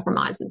 that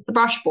compromises the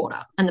brush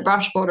border. And the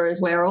brush border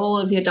is where all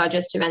of your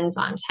digestive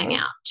enzymes hang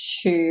out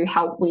to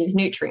help with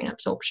nutrient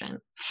absorption.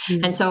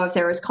 And so if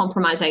there is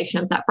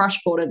compromisation of that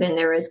brush border, then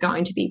there is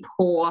going to be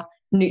poor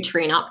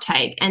nutrient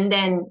uptake. And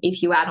then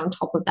if you add on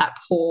top of that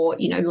poor,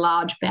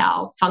 large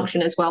bowel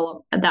function as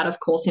well, that of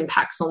course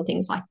impacts on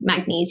things like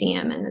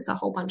magnesium, and there's a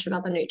whole bunch of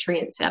other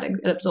nutrients that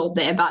are absorbed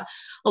there. But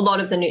a lot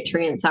of the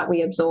nutrients that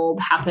we absorb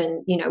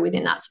happen,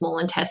 within that small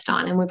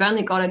intestine. And we've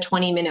only got a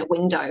 20-minute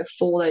window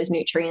for those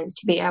nutrients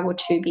to be able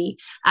to be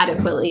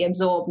adequately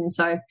absorbed. And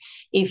so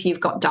if you've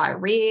got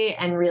diarrhea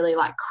and really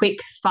like quick,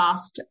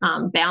 fast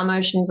bowel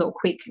motions or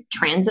quick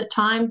transit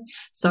time,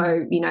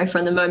 so,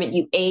 from the moment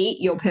you eat,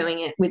 you're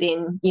pooing it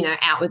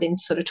out within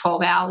sort of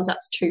 12 hours,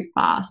 that's too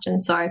fast. And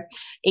so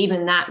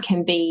even that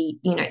can be,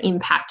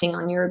 impacting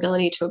on your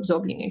ability to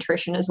absorb your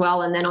nutrition as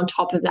well. And then on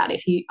top of that,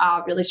 if you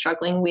are really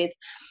struggling with,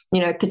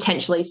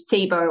 potentially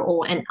SIBO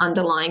or an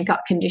underlying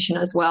gut condition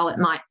as well, it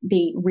might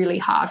be really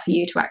hard for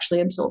you to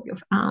actually absorb your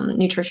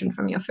nutrition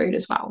from your food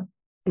as well.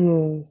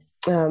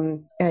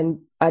 And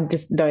I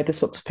just know the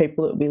sorts of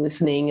people that will be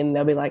listening, and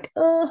they'll be like,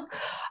 oh,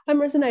 I'm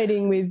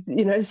resonating with,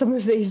 some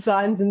of these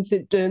signs and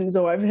symptoms,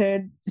 or I've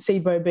heard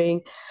SIBO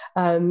being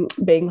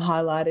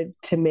highlighted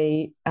to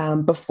me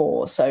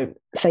before. So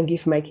thank you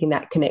for making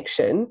that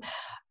connection.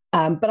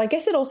 But I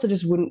guess it also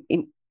just wouldn't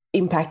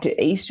impact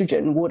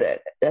estrogen, would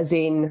it? As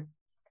in,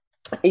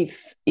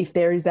 if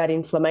there is that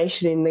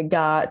inflammation in the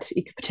gut,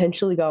 it could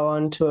potentially go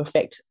on to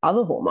affect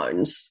other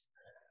hormones.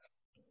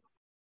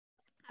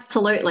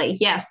 Absolutely,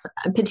 yes,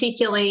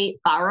 particularly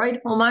thyroid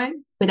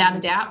hormone, without a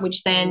doubt,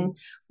 which then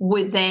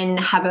would then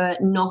have a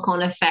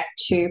knock-on effect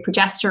to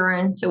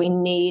progesterone. So we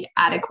need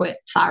adequate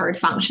thyroid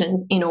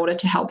function in order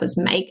to help us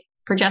make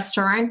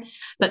progesterone.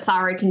 But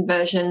thyroid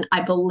conversion,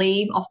 I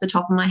believe off the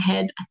top of my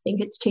head, I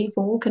think it's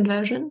T4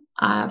 conversion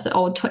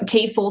or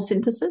T4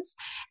 synthesis.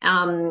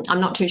 I'm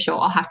not too sure.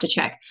 I'll have to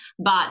check.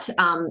 But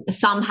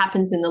some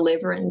happens in the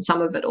liver, and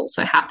some of it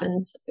also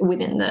happens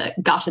within the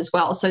gut as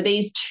well. So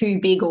these two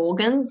big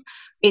organs,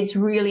 it's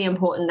really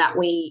important that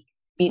we,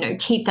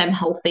 keep them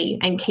healthy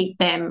and keep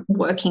them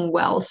working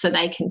well so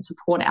they can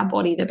support our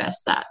body the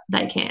best that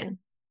they can.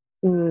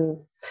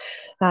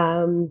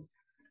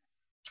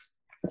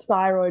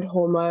 Thyroid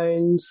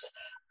hormones,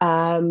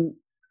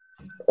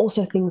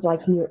 also things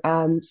like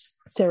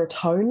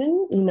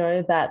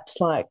serotonin, that's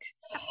like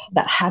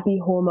that happy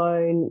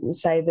hormone,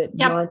 say that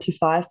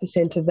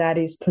 95% of that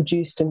is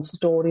produced and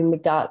stored in the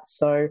gut.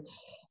 So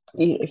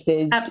if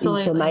there's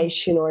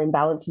inflammation or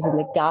imbalances in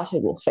the gut,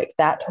 it will affect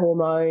that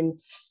hormone.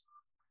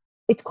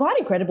 It's quite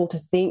incredible to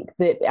think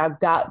that our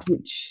gut,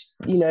 which,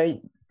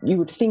 you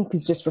would think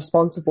is just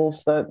responsible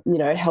for,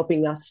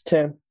 helping us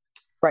to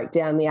break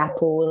down the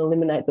apple and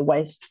eliminate the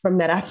waste from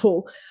that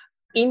apple,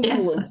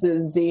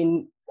 influences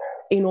in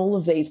all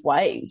of these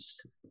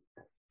ways.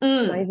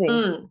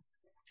 Amazing.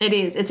 It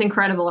is. It's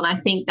incredible. And I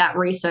think that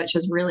research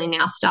is really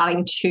now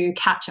starting to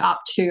catch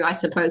up to, I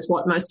suppose,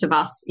 what most of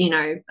us,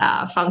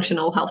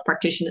 functional health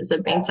practitioners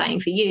have been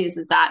saying for years,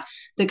 is that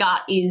the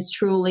gut is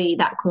truly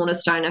that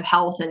cornerstone of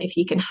health. And if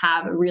you can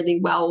have a really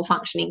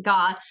well-functioning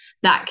gut,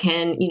 that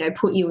can,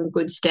 put you in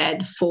good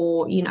stead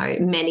for,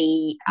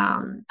 many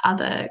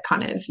other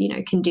kind of,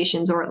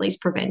 conditions, or at least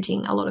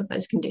preventing a lot of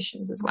those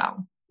conditions as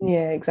well.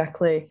 Yeah,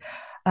 exactly.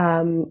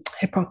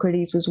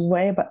 Hippocrates was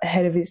way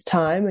ahead of his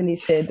time, and he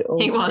said all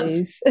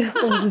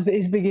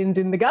disease begins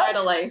in the gut.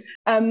 Totally.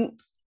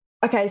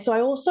 Okay, so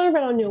I also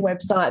read on your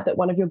website that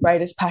one of your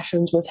greatest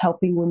passions was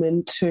helping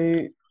women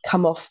to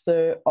come off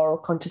the oral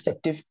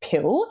contraceptive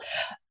pill,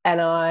 and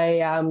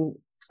I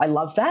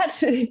love that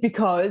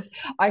because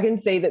I can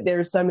see that there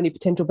are so many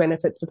potential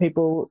benefits for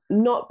people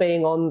not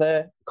being on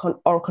the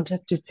oral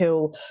contraceptive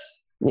pill,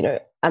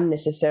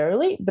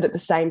 unnecessarily, but at the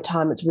same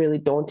time, it's really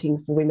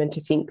daunting for women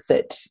to think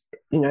that,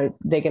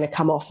 they're going to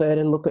come off it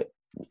and look at,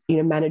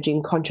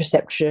 managing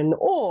contraception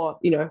or,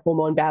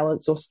 hormone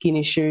balance or skin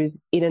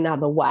issues in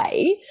another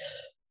way.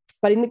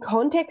 But in the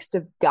context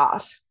of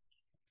gut,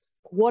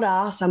 what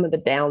are some of the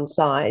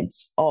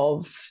downsides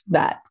of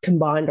that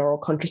combined oral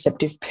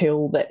contraceptive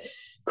pill that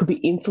could be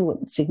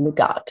influencing the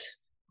gut?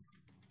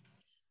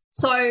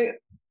 So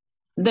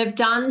they've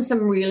done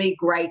some really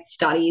great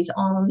studies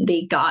on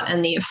the gut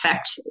and the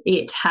effect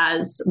it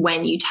has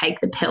when you take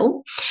the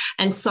pill.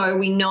 And so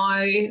we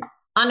know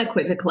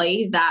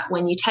unequivocally that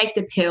when you take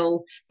the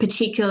pill,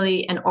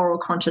 particularly an oral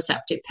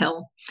contraceptive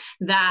pill,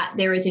 that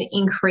there is an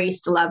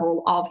increased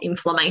level of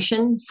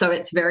inflammation. So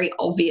it's very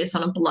obvious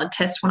on a blood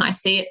test when I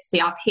see it.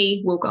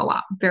 CRP will go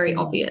up, very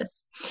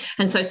obvious.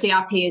 And so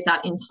CRP is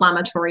that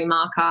inflammatory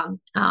marker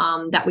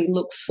that we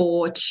look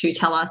for to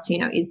tell us,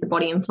 is the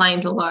body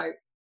inflamed? Although,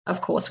 of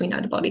course, we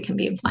know the body can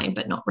be inflamed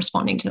but not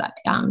responding to that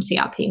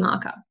CRP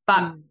marker.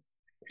 But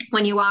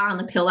when you are on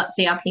the pill, that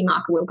CRP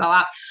marker will go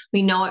up.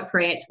 We know it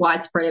creates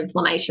widespread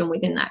inflammation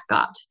within that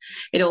gut.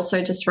 It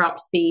also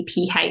disrupts the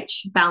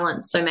pH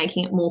balance, so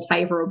making it more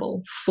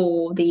favorable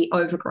for the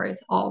overgrowth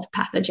of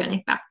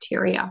pathogenic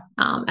bacteria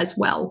as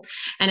well.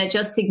 And it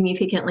just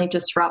significantly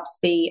disrupts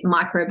the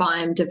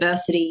microbiome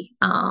diversity,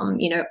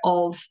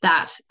 of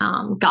that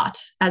gut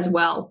as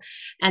well.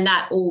 And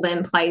that all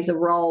then plays a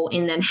role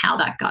in then how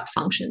that gut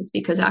functions,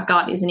 because our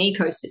gut is an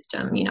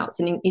ecosystem.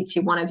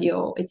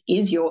 It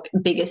is your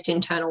biggest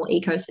internal internal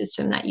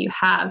ecosystem that you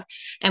have.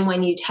 And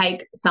when you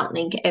take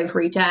something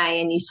every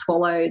day and you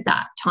swallow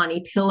that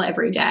tiny pill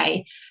every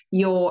day,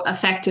 you're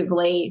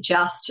effectively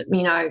just,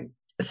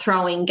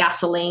 throwing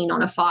gasoline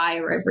on a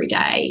fire every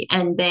day.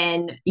 And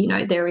then,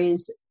 there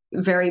is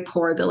very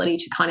poor ability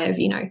to kind of,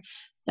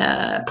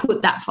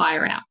 put that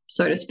fire out,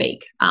 so to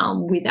speak.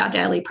 With our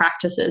daily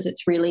practices,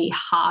 it's really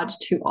hard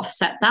to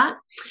offset that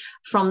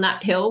from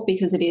that pill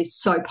because it is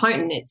so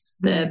potent.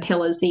 The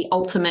pill is the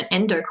ultimate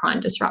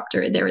endocrine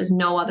disruptor. There is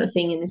no other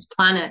thing in this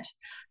planet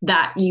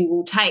that you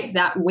will take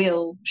that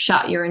will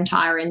shut your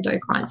entire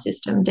endocrine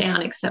system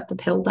down, except the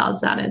pill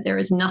does that. And there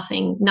is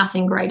nothing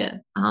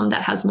greater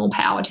that has more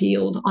power to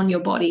yield on your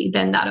body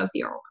than that of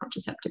the oral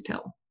contraceptive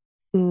pill.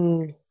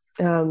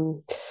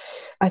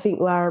 I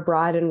think Lara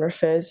Briden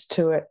refers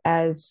to it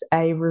as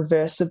a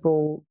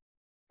reversible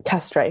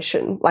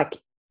castration. Like,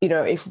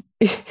 if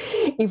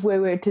we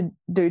were to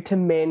do to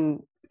men,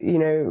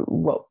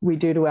 what we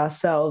do to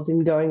ourselves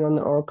in going on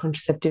the oral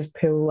contraceptive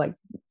pill, like,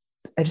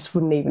 I just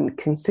wouldn't even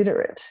consider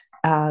it.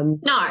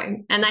 No,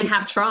 and they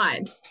have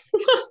tried.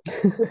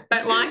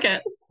 Don't like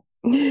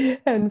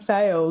it. And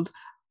failed.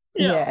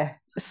 Yeah.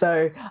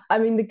 So, I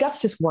mean, the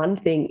gut's just one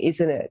thing,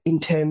 isn't it? In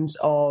terms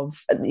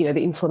of, the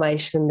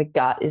inflammation in the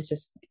gut is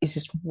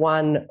just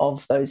one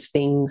of those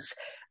things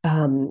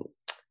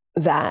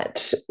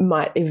that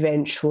might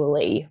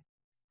eventually,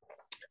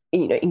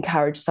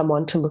 encourage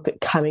someone to look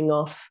at coming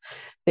off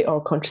the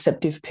oral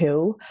contraceptive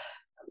pill.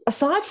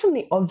 Aside from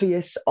the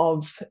obvious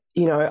of,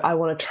 I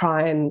want to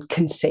try and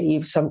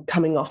conceive, so I'm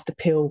coming off the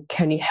pill.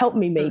 Can you help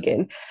me,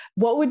 Megan?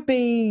 What would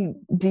be,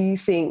 do you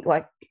think,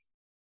 like,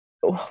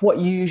 what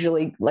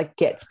usually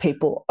gets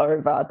people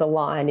over the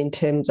line in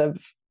terms of,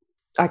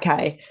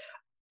 okay,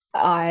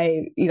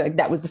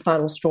 that was the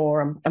final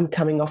straw, I'm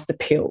coming off the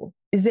pill?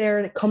 Is there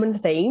a common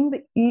theme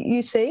that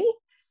you see?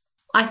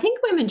 I think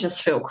women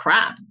just feel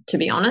crap, to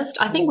be honest.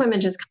 I think women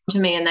just come to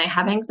me and they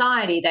have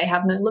anxiety, they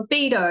have no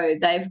libido,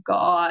 they've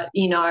got,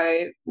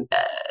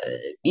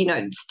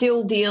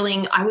 still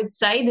dealing. I would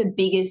say the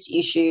biggest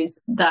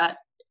issues that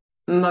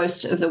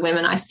most of the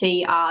women I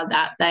see are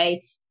that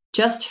they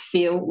just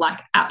feel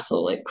like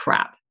absolute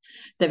crap.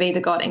 They've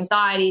either got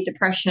anxiety,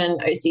 depression,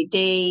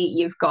 OCD,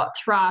 you've got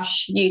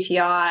thrush,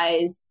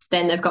 UTIs,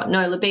 then they've got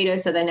no libido,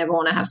 so they never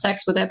want to have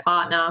sex with their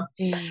partner.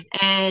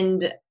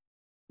 And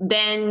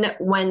then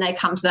when they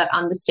come to that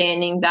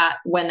understanding that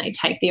when they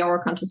take the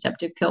oral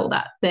contraceptive pill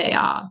that they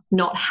are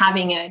not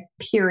having a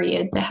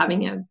period, they're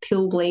having a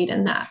pill bleed,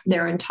 and that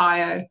their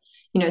entire,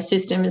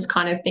 system is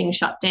kind of being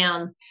shut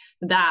down,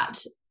 that,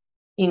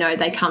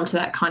 they come to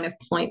that kind of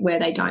point where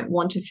they don't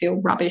want to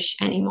feel rubbish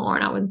anymore.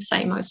 And I would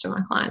say most of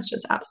my clients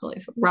just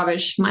absolutely feel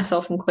rubbish,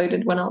 myself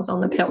included, when I was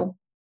on the pill.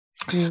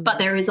 But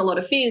there is a lot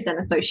of fears then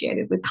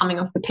associated with coming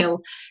off the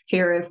pill: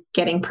 fear of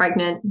getting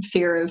pregnant,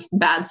 fear of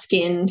bad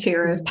skin,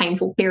 fear of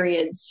painful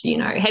periods,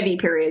 heavy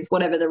periods,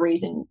 whatever the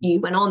reason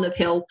you went on the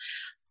pill.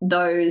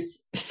 Those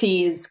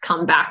fears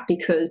come back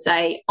because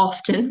they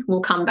often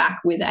will come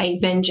back with a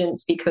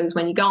vengeance, because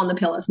when you go on the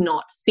pill, it's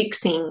not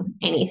fixing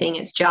anything.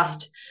 It's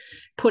just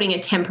putting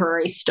a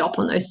temporary stop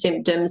on those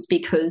symptoms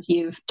because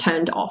you've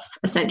turned off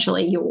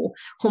essentially your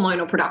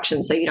hormonal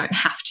production, so you don't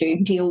have to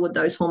deal with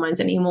those hormones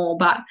anymore.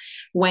 But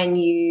when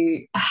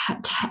you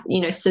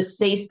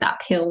cease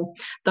that pill,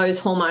 those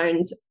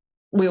hormones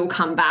will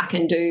come back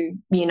and do,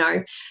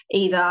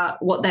 either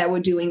what they were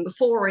doing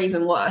before or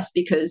even worse,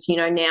 because,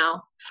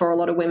 now for a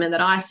lot of women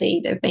that I see,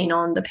 they've been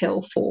on the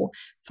pill for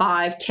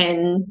 5,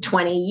 10,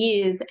 20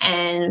 years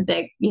and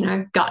their,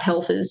 gut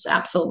health is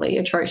absolutely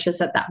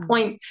atrocious at that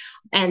point.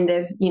 And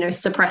they've,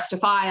 suppressed a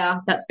fire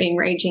that's been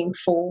raging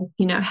for,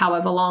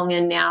 however long,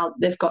 and now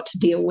they've got to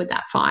deal with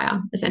that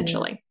fire,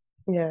 essentially.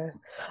 Yeah.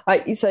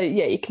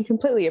 You can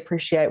completely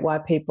appreciate why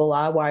people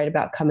are worried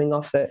about coming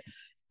off it,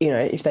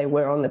 if they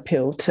were on the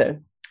pill to,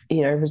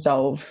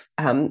 resolve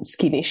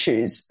skin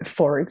issues,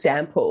 for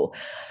example.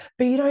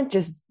 But you don't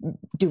just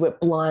do it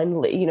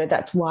blindly.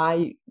 That's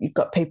why you've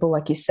got people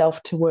like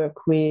yourself to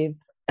work with.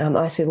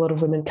 I see a lot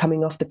of women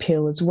coming off the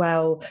pill as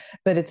well.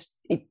 But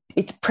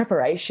it's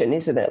preparation,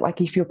 isn't it?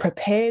 Like, if you're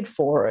prepared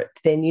for it,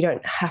 then you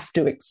don't have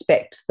to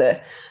expect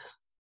the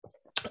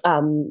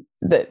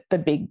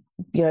big,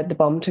 the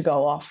bomb to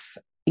go off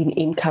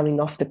in coming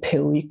off the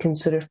pill. You can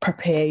sort of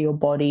prepare your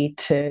body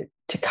to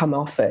come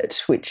off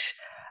it, which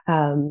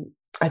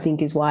I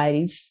think is why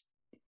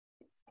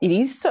it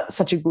is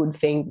such a good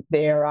thing.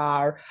 There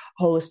are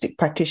holistic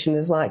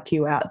practitioners like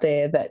you out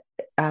there that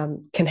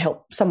can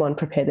help someone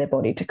prepare their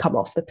body to come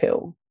off the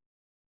pill.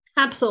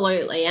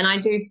 Absolutely. And I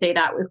do see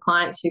that with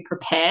clients who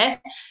prepare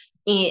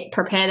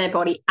their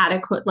body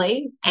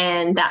adequately,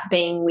 and that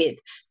being with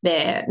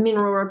their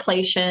mineral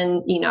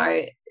repletion,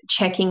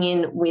 checking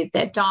in with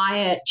their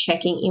diet,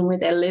 checking in with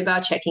their liver,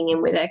 checking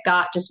in with their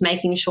gut, just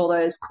making sure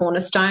those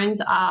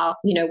cornerstones are,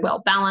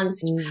 well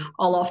balanced.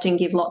 I'll often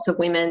give lots of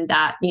women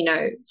that,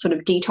 sort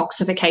of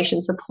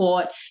detoxification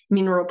support,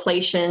 mineral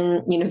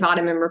repletion,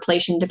 vitamin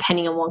repletion,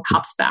 depending on what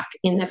comes back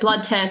in their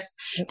blood test.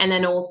 And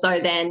then also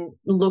then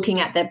looking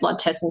at their blood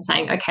test and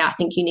saying, okay, I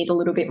think you need a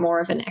little bit more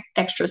of an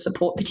extra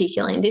support,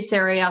 particularly in this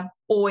area.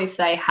 Or if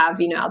they have,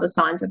 other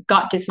signs of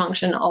gut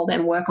dysfunction, I'll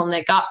then work on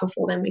their gut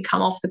before then we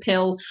come off the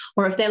pill.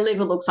 Or if their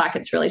liver looks like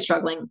it's really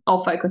struggling,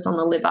 I'll focus on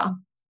the liver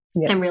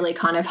and really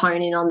kind of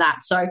hone in on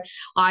that. So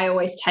I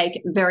always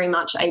take very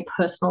much a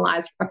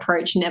personalized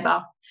approach,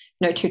 never.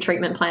 No two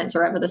treatment plans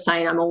are ever the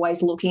same. I'm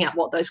always looking at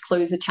what those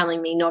clues are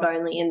telling me, not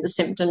only in the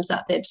symptoms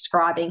that they're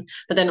describing,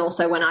 but then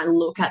also when I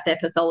look at their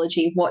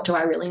pathology, what do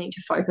I really need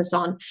to focus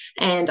on?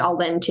 And I'll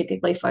then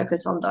typically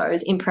focus on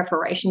those in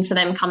preparation for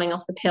them coming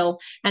off the pill.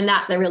 And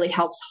that really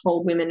helps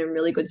hold women in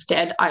really good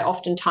stead. I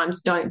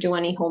oftentimes don't do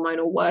any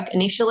hormonal work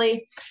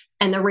initially.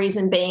 And the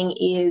reason being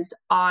is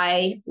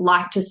I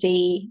like to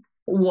see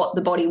what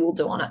the body will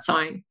do on its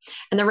own.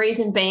 And the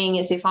reason being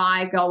is if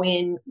I go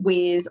in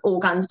with all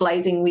guns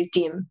blazing with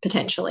DIM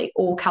potentially,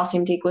 or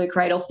calcium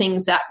D-glucarate, or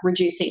things that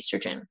reduce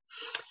estrogen,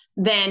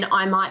 then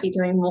I might be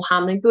doing more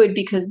harm than good,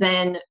 because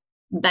then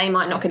they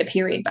might not get a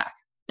period back.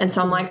 And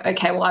so I'm like,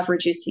 okay, well, I've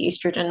reduced the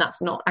estrogen.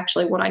 That's not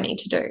actually what I need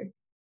to do.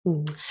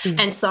 Mm-hmm.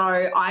 And so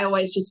I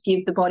always just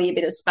give the body a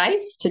bit of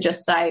space to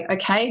just say,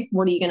 okay,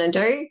 what are you going to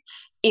do?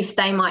 If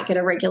they might get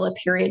a regular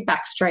period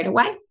back straight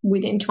away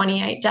within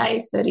 28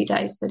 days, 30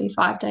 days,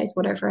 35 days,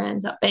 whatever it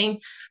ends up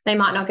being, they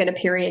might not get a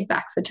period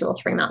back for 2 or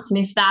 3 months. And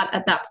if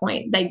at that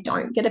point, they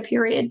don't get a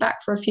period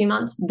back for a few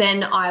months,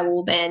 then I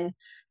will then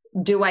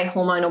do a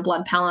hormonal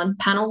blood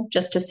panel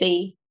just to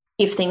see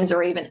if things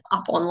are even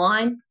up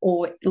online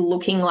or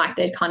looking like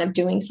they're kind of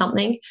doing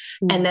something.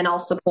 And then I'll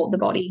support the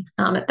body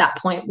at that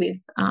point with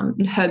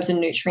herbs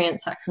and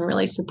nutrients that can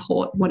really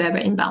support whatever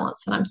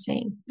imbalance that I'm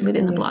seeing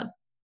within the blood.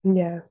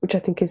 Yeah, which I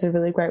think is a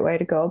really great way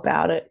to go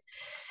about it.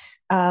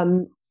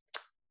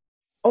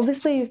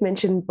 Obviously, you've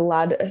mentioned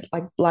blood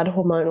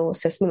hormonal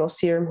assessment or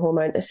serum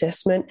hormone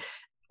assessment.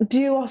 Do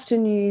you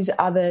often use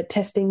other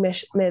testing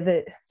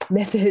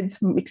methods,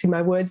 mixing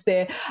my words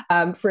there?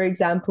 For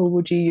example,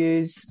 would you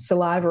use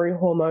salivary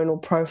hormonal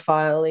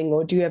profiling,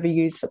 or do you ever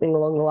use something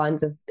along the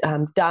lines of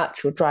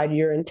Dutch or dried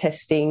urine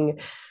testing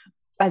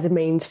as a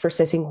means for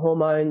assessing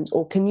hormones?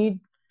 Or can you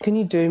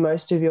do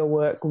most of your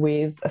work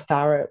with a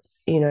thorough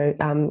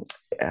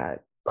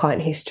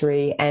client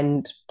history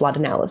and blood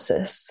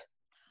analysis?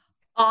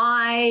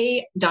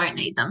 I don't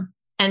need them.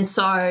 And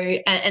so,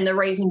 and the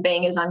reason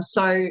being is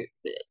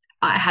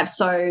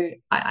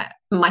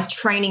my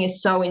training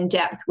is so in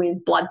depth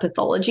with blood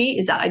pathology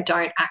is that I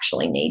don't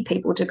actually need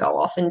people to go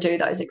off and do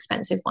those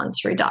expensive ones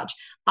through Dutch.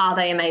 Are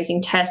they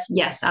amazing tests?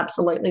 Yes,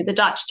 absolutely. The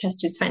Dutch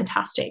test is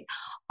fantastic.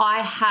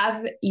 I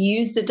have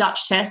used the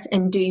Dutch test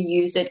and do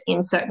use it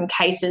in certain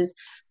cases,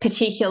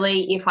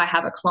 particularly if I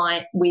have a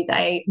client with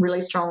a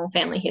really strong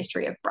family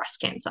history of breast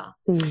cancer.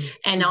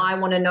 And I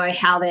want to know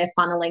how they're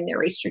funneling their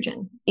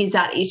estrogen. Is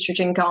that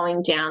estrogen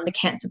going down the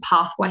cancer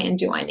pathway, and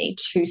do I need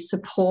to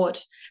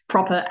support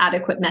proper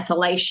adequate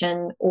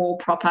methylation or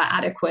proper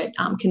adequate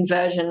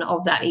conversion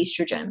of that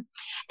estrogen?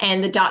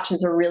 And the Dutch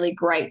is a really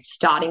great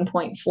starting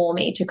point for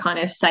me to kind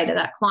of say to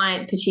that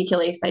client,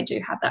 particularly if they do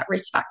have that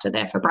risk factor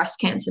there for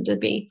breast cancer, to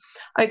be,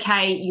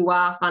 okay, you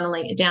are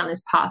funneling it down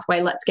this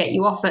pathway, let's get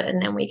you off it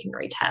and then we can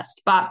retest.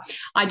 But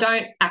I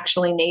don't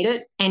actually need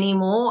it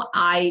anymore.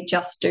 I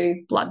just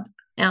do blood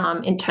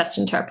in test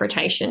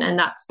interpretation, and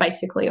that's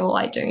basically all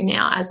I do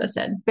now. As I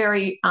said,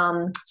 very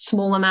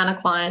small amount of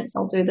clients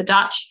I'll do the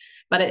Dutch,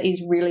 but it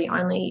is really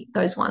only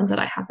those ones that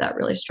I have that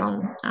really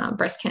strong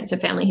breast cancer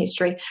family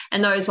history,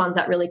 and those ones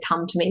that really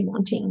come to me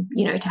wanting,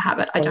 to have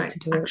it. I don't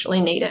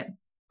actually need it.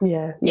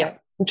 Yeah.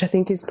 Which I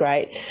think is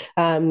great.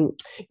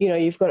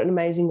 You've got an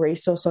amazing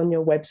resource on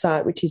your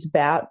website, which is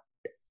about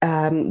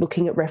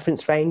looking at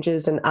reference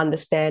ranges and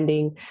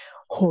understanding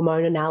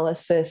hormone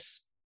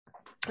analysis.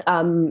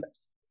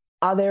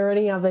 Are there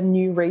any other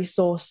new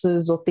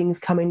resources or things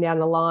coming down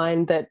the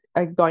line that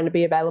are going to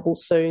be available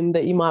soon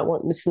that you might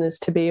want listeners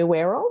to be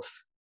aware of?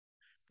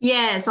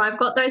 Yeah, so I've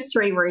got those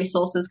 3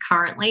 resources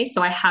currently.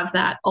 So I have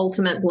that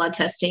ultimate blood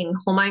testing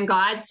hormone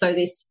guide. So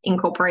this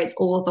incorporates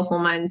all of the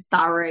hormones,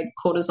 thyroid,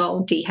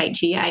 cortisol,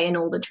 DHEA, and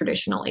all the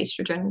traditional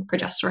estrogen,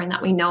 progesterone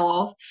that we know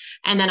of.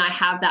 And then I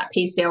have that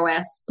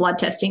PCOS blood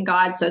testing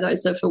guide. So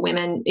those are for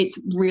women. It's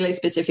really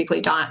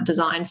specifically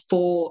designed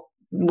for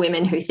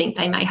women who think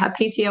they may have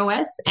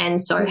PCOS,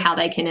 and so how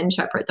they can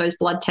interpret those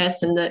blood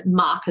tests and the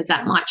markers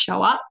that might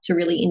show up to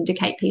really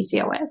indicate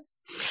PCOS.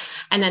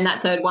 And then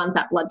that third one's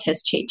that blood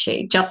test cheat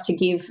sheet, just to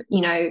give,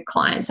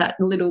 clients that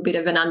little bit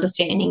of an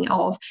understanding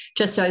of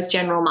just those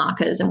general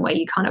markers and where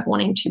you kind of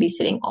wanting to be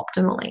sitting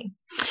optimally.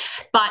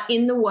 But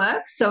in the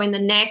works, so in the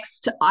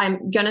next,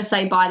 I'm going to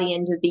say by the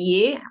end of the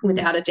year,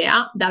 without a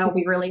doubt, that I'll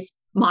be releasing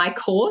my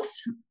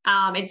course.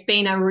 It's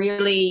been a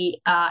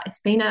really, it's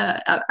been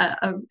a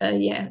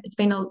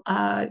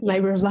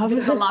labor of love.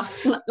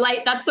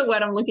 That's the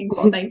word I'm looking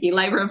for. Thank you,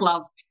 labor of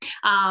love.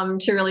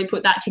 To really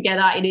put that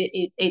together,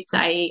 it's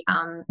a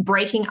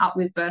breaking up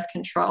with birth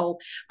control,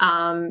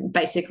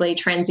 basically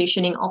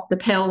transitioning off the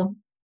pill.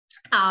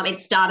 It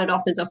started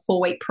off as a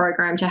 4-week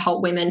program to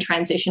help women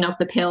transition off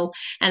the pill,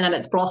 and then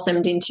it's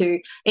blossomed into,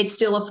 it's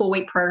still a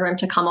 4-week program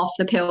to come off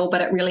the pill,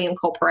 but it really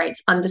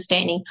incorporates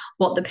understanding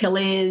what the pill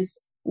is,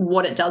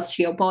 what it does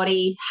to your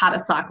body, how to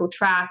cycle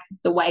track,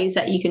 the ways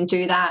that you can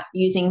do that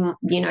using,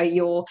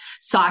 your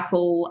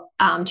cycle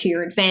to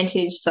your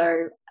advantage.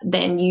 So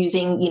then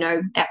using,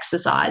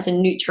 exercise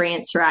and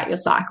nutrients throughout your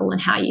cycle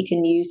and how you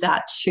can use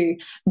that to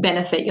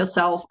benefit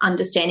yourself,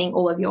 understanding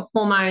all of your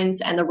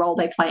hormones and the role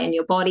they play in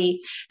your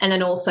body. And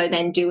then also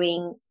then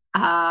doing,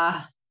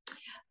 I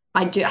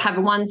do have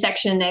one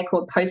section there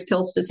called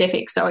post-pill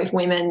specific. So if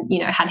women,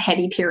 had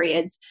heavy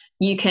periods,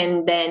 you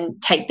can then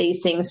take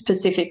these things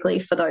specifically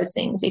for those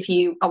things. If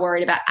you are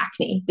worried about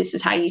acne, this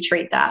is how you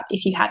treat that.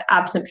 If you had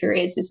absent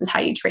periods, this is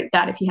how you treat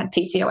that. If you had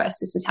PCOS,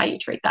 this is how you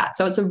treat that.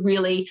 So it's a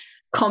really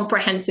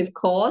comprehensive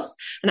course,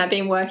 and I've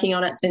been working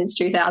on it since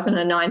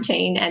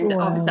 2019. And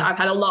obviously I've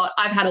had a lot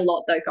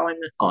though going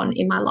on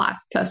in my life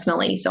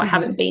personally, so I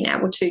haven't been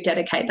able to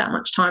dedicate that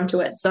much time to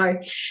it. So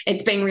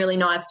it's been really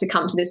nice to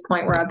come to this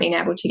point where I've been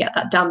able to get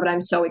that done, but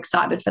I'm so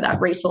excited for that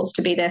resource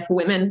to be there for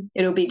women.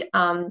 It'll be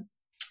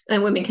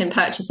and women can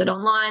purchase it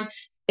online.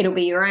 It'll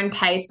be your own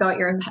pace, go at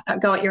your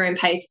own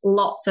pace.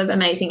 Lots of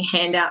amazing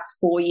handouts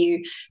for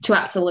you to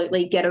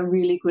absolutely get a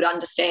really good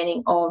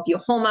understanding of your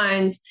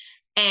hormones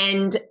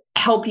and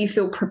help you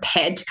feel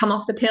prepared to come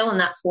off the pill. And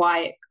that's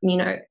why,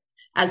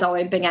 as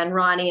I began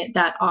writing it,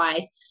 that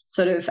I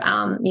sort of,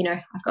 I've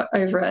got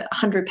over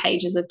 100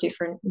 pages of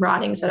different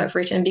writings that I've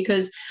written,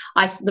 because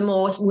the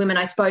more women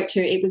I spoke to,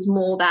 it was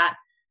more that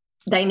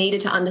they needed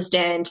to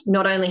understand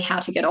not only how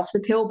to get off the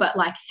pill, but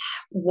like,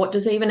 what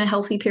does even a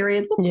healthy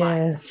period look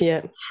like?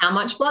 Yeah. How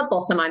much blood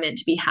loss am I meant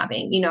to be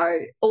having?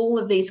 All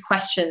of these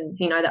questions,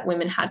 that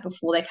women had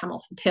before they come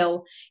off the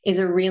pill is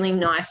a really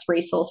nice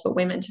resource for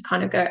women to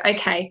kind of go,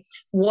 okay,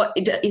 what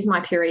is my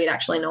period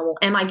actually normal?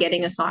 Am I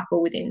getting a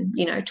cycle within,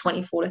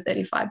 24 to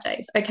 35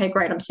 days? Okay,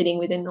 great. I'm sitting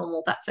within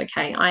normal. That's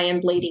okay. I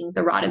am bleeding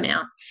the right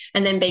amount.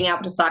 And then being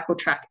able to cycle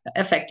track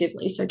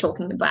effectively. So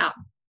talking about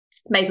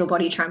basal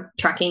body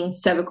tracking,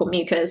 cervical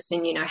mucus,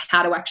 and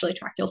how to actually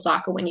track your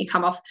cycle when you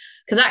come off,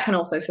 because that can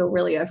also feel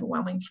really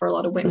overwhelming for a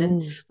lot of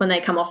women when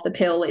they come off the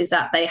pill, is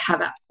that they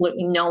have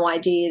absolutely no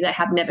idea. They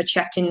have never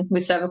checked in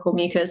with cervical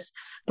mucus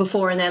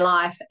before in their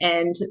life,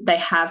 and they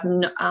have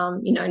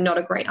not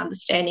a great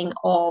understanding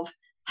of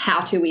how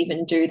to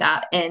even do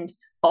that, and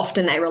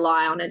often they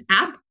rely on an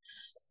app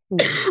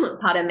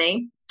pardon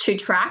me, to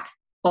track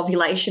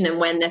ovulation and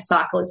when their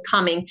cycle is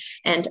coming.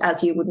 And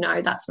as you would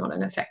know, that's not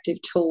an effective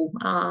tool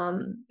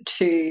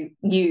to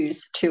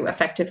use to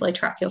effectively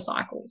track your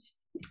cycles.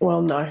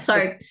 Well, no. So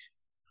a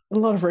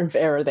lot of room for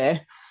error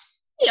there.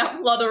 Yeah,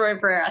 a lot of room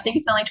for error. I think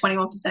it's only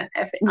 21%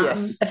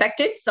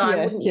 effective, so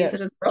I wouldn't use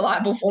it as a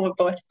reliable form of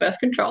birth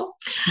control.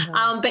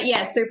 But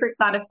yeah, super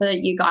excited for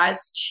you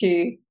guys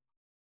to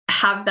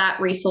have that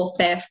resource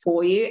there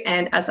for you.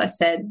 And as I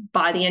said,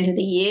 by the end of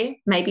the year,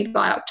 maybe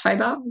by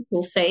October,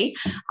 we'll see,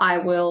 I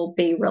will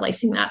be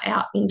releasing that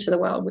out into the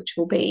world, which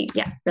will be,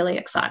 really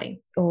exciting.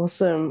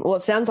 Awesome. Well,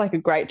 it sounds like a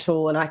great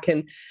tool, and I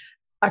can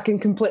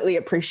completely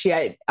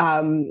appreciate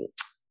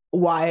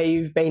why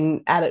you've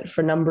been at it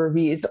for a number of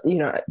years.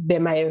 There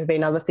may have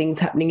been other things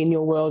happening in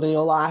your world and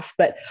your life,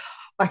 but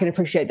I can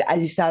appreciate that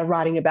as you started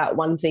writing about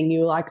one thing,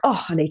 you were like,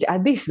 oh, I need to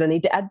add this and I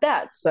need to add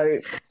that. So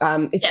it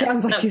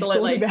sounds like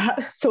absolutely. You've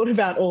thought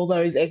about all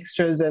those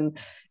extras, and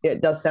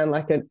it does sound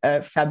like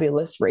a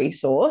fabulous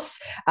resource.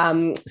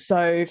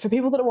 So for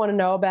people that want to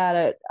know about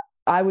it,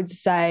 I would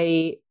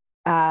say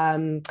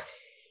jump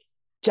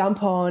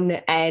on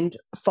and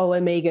follow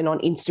Megan on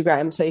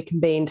Instagram so you can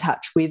be in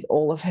touch with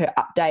all of her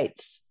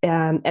updates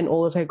and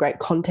all of her great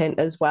content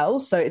as well.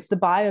 So it's the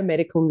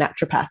Biomedical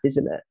Naturopath,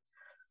 isn't it?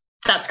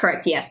 That's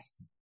correct, yes.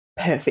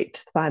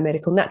 Perfect.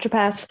 Biomedical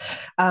Naturopath.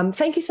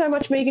 Thank you so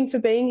much, Megan, for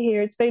being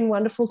here. It's been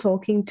wonderful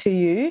talking to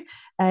you,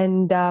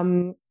 and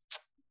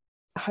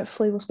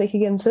hopefully we'll speak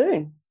again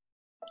soon.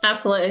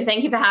 Absolutely.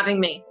 Thank you for having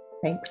me.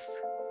 Thanks.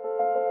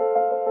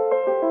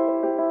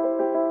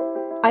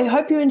 I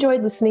hope you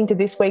enjoyed listening to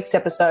this week's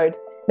episode.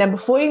 Now,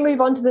 before you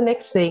move on to the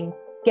next thing,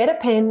 get a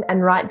pen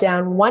and write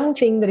down one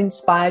thing that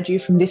inspired you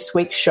from this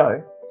week's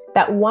show.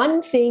 That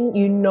one thing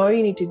you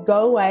need to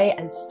go away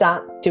and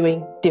start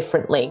doing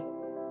differently.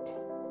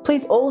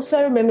 Please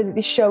also remember that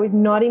this show is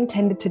not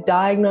intended to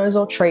diagnose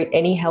or treat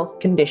any health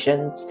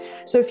conditions.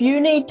 So if you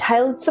need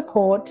tailored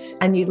support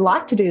and you'd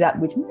like to do that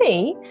with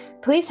me,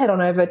 please head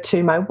on over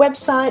to my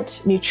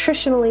website,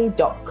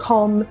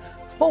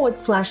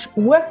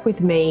 nutritionally.com/work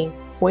with me,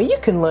 where you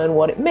can learn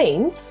what it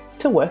means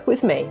to work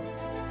with me.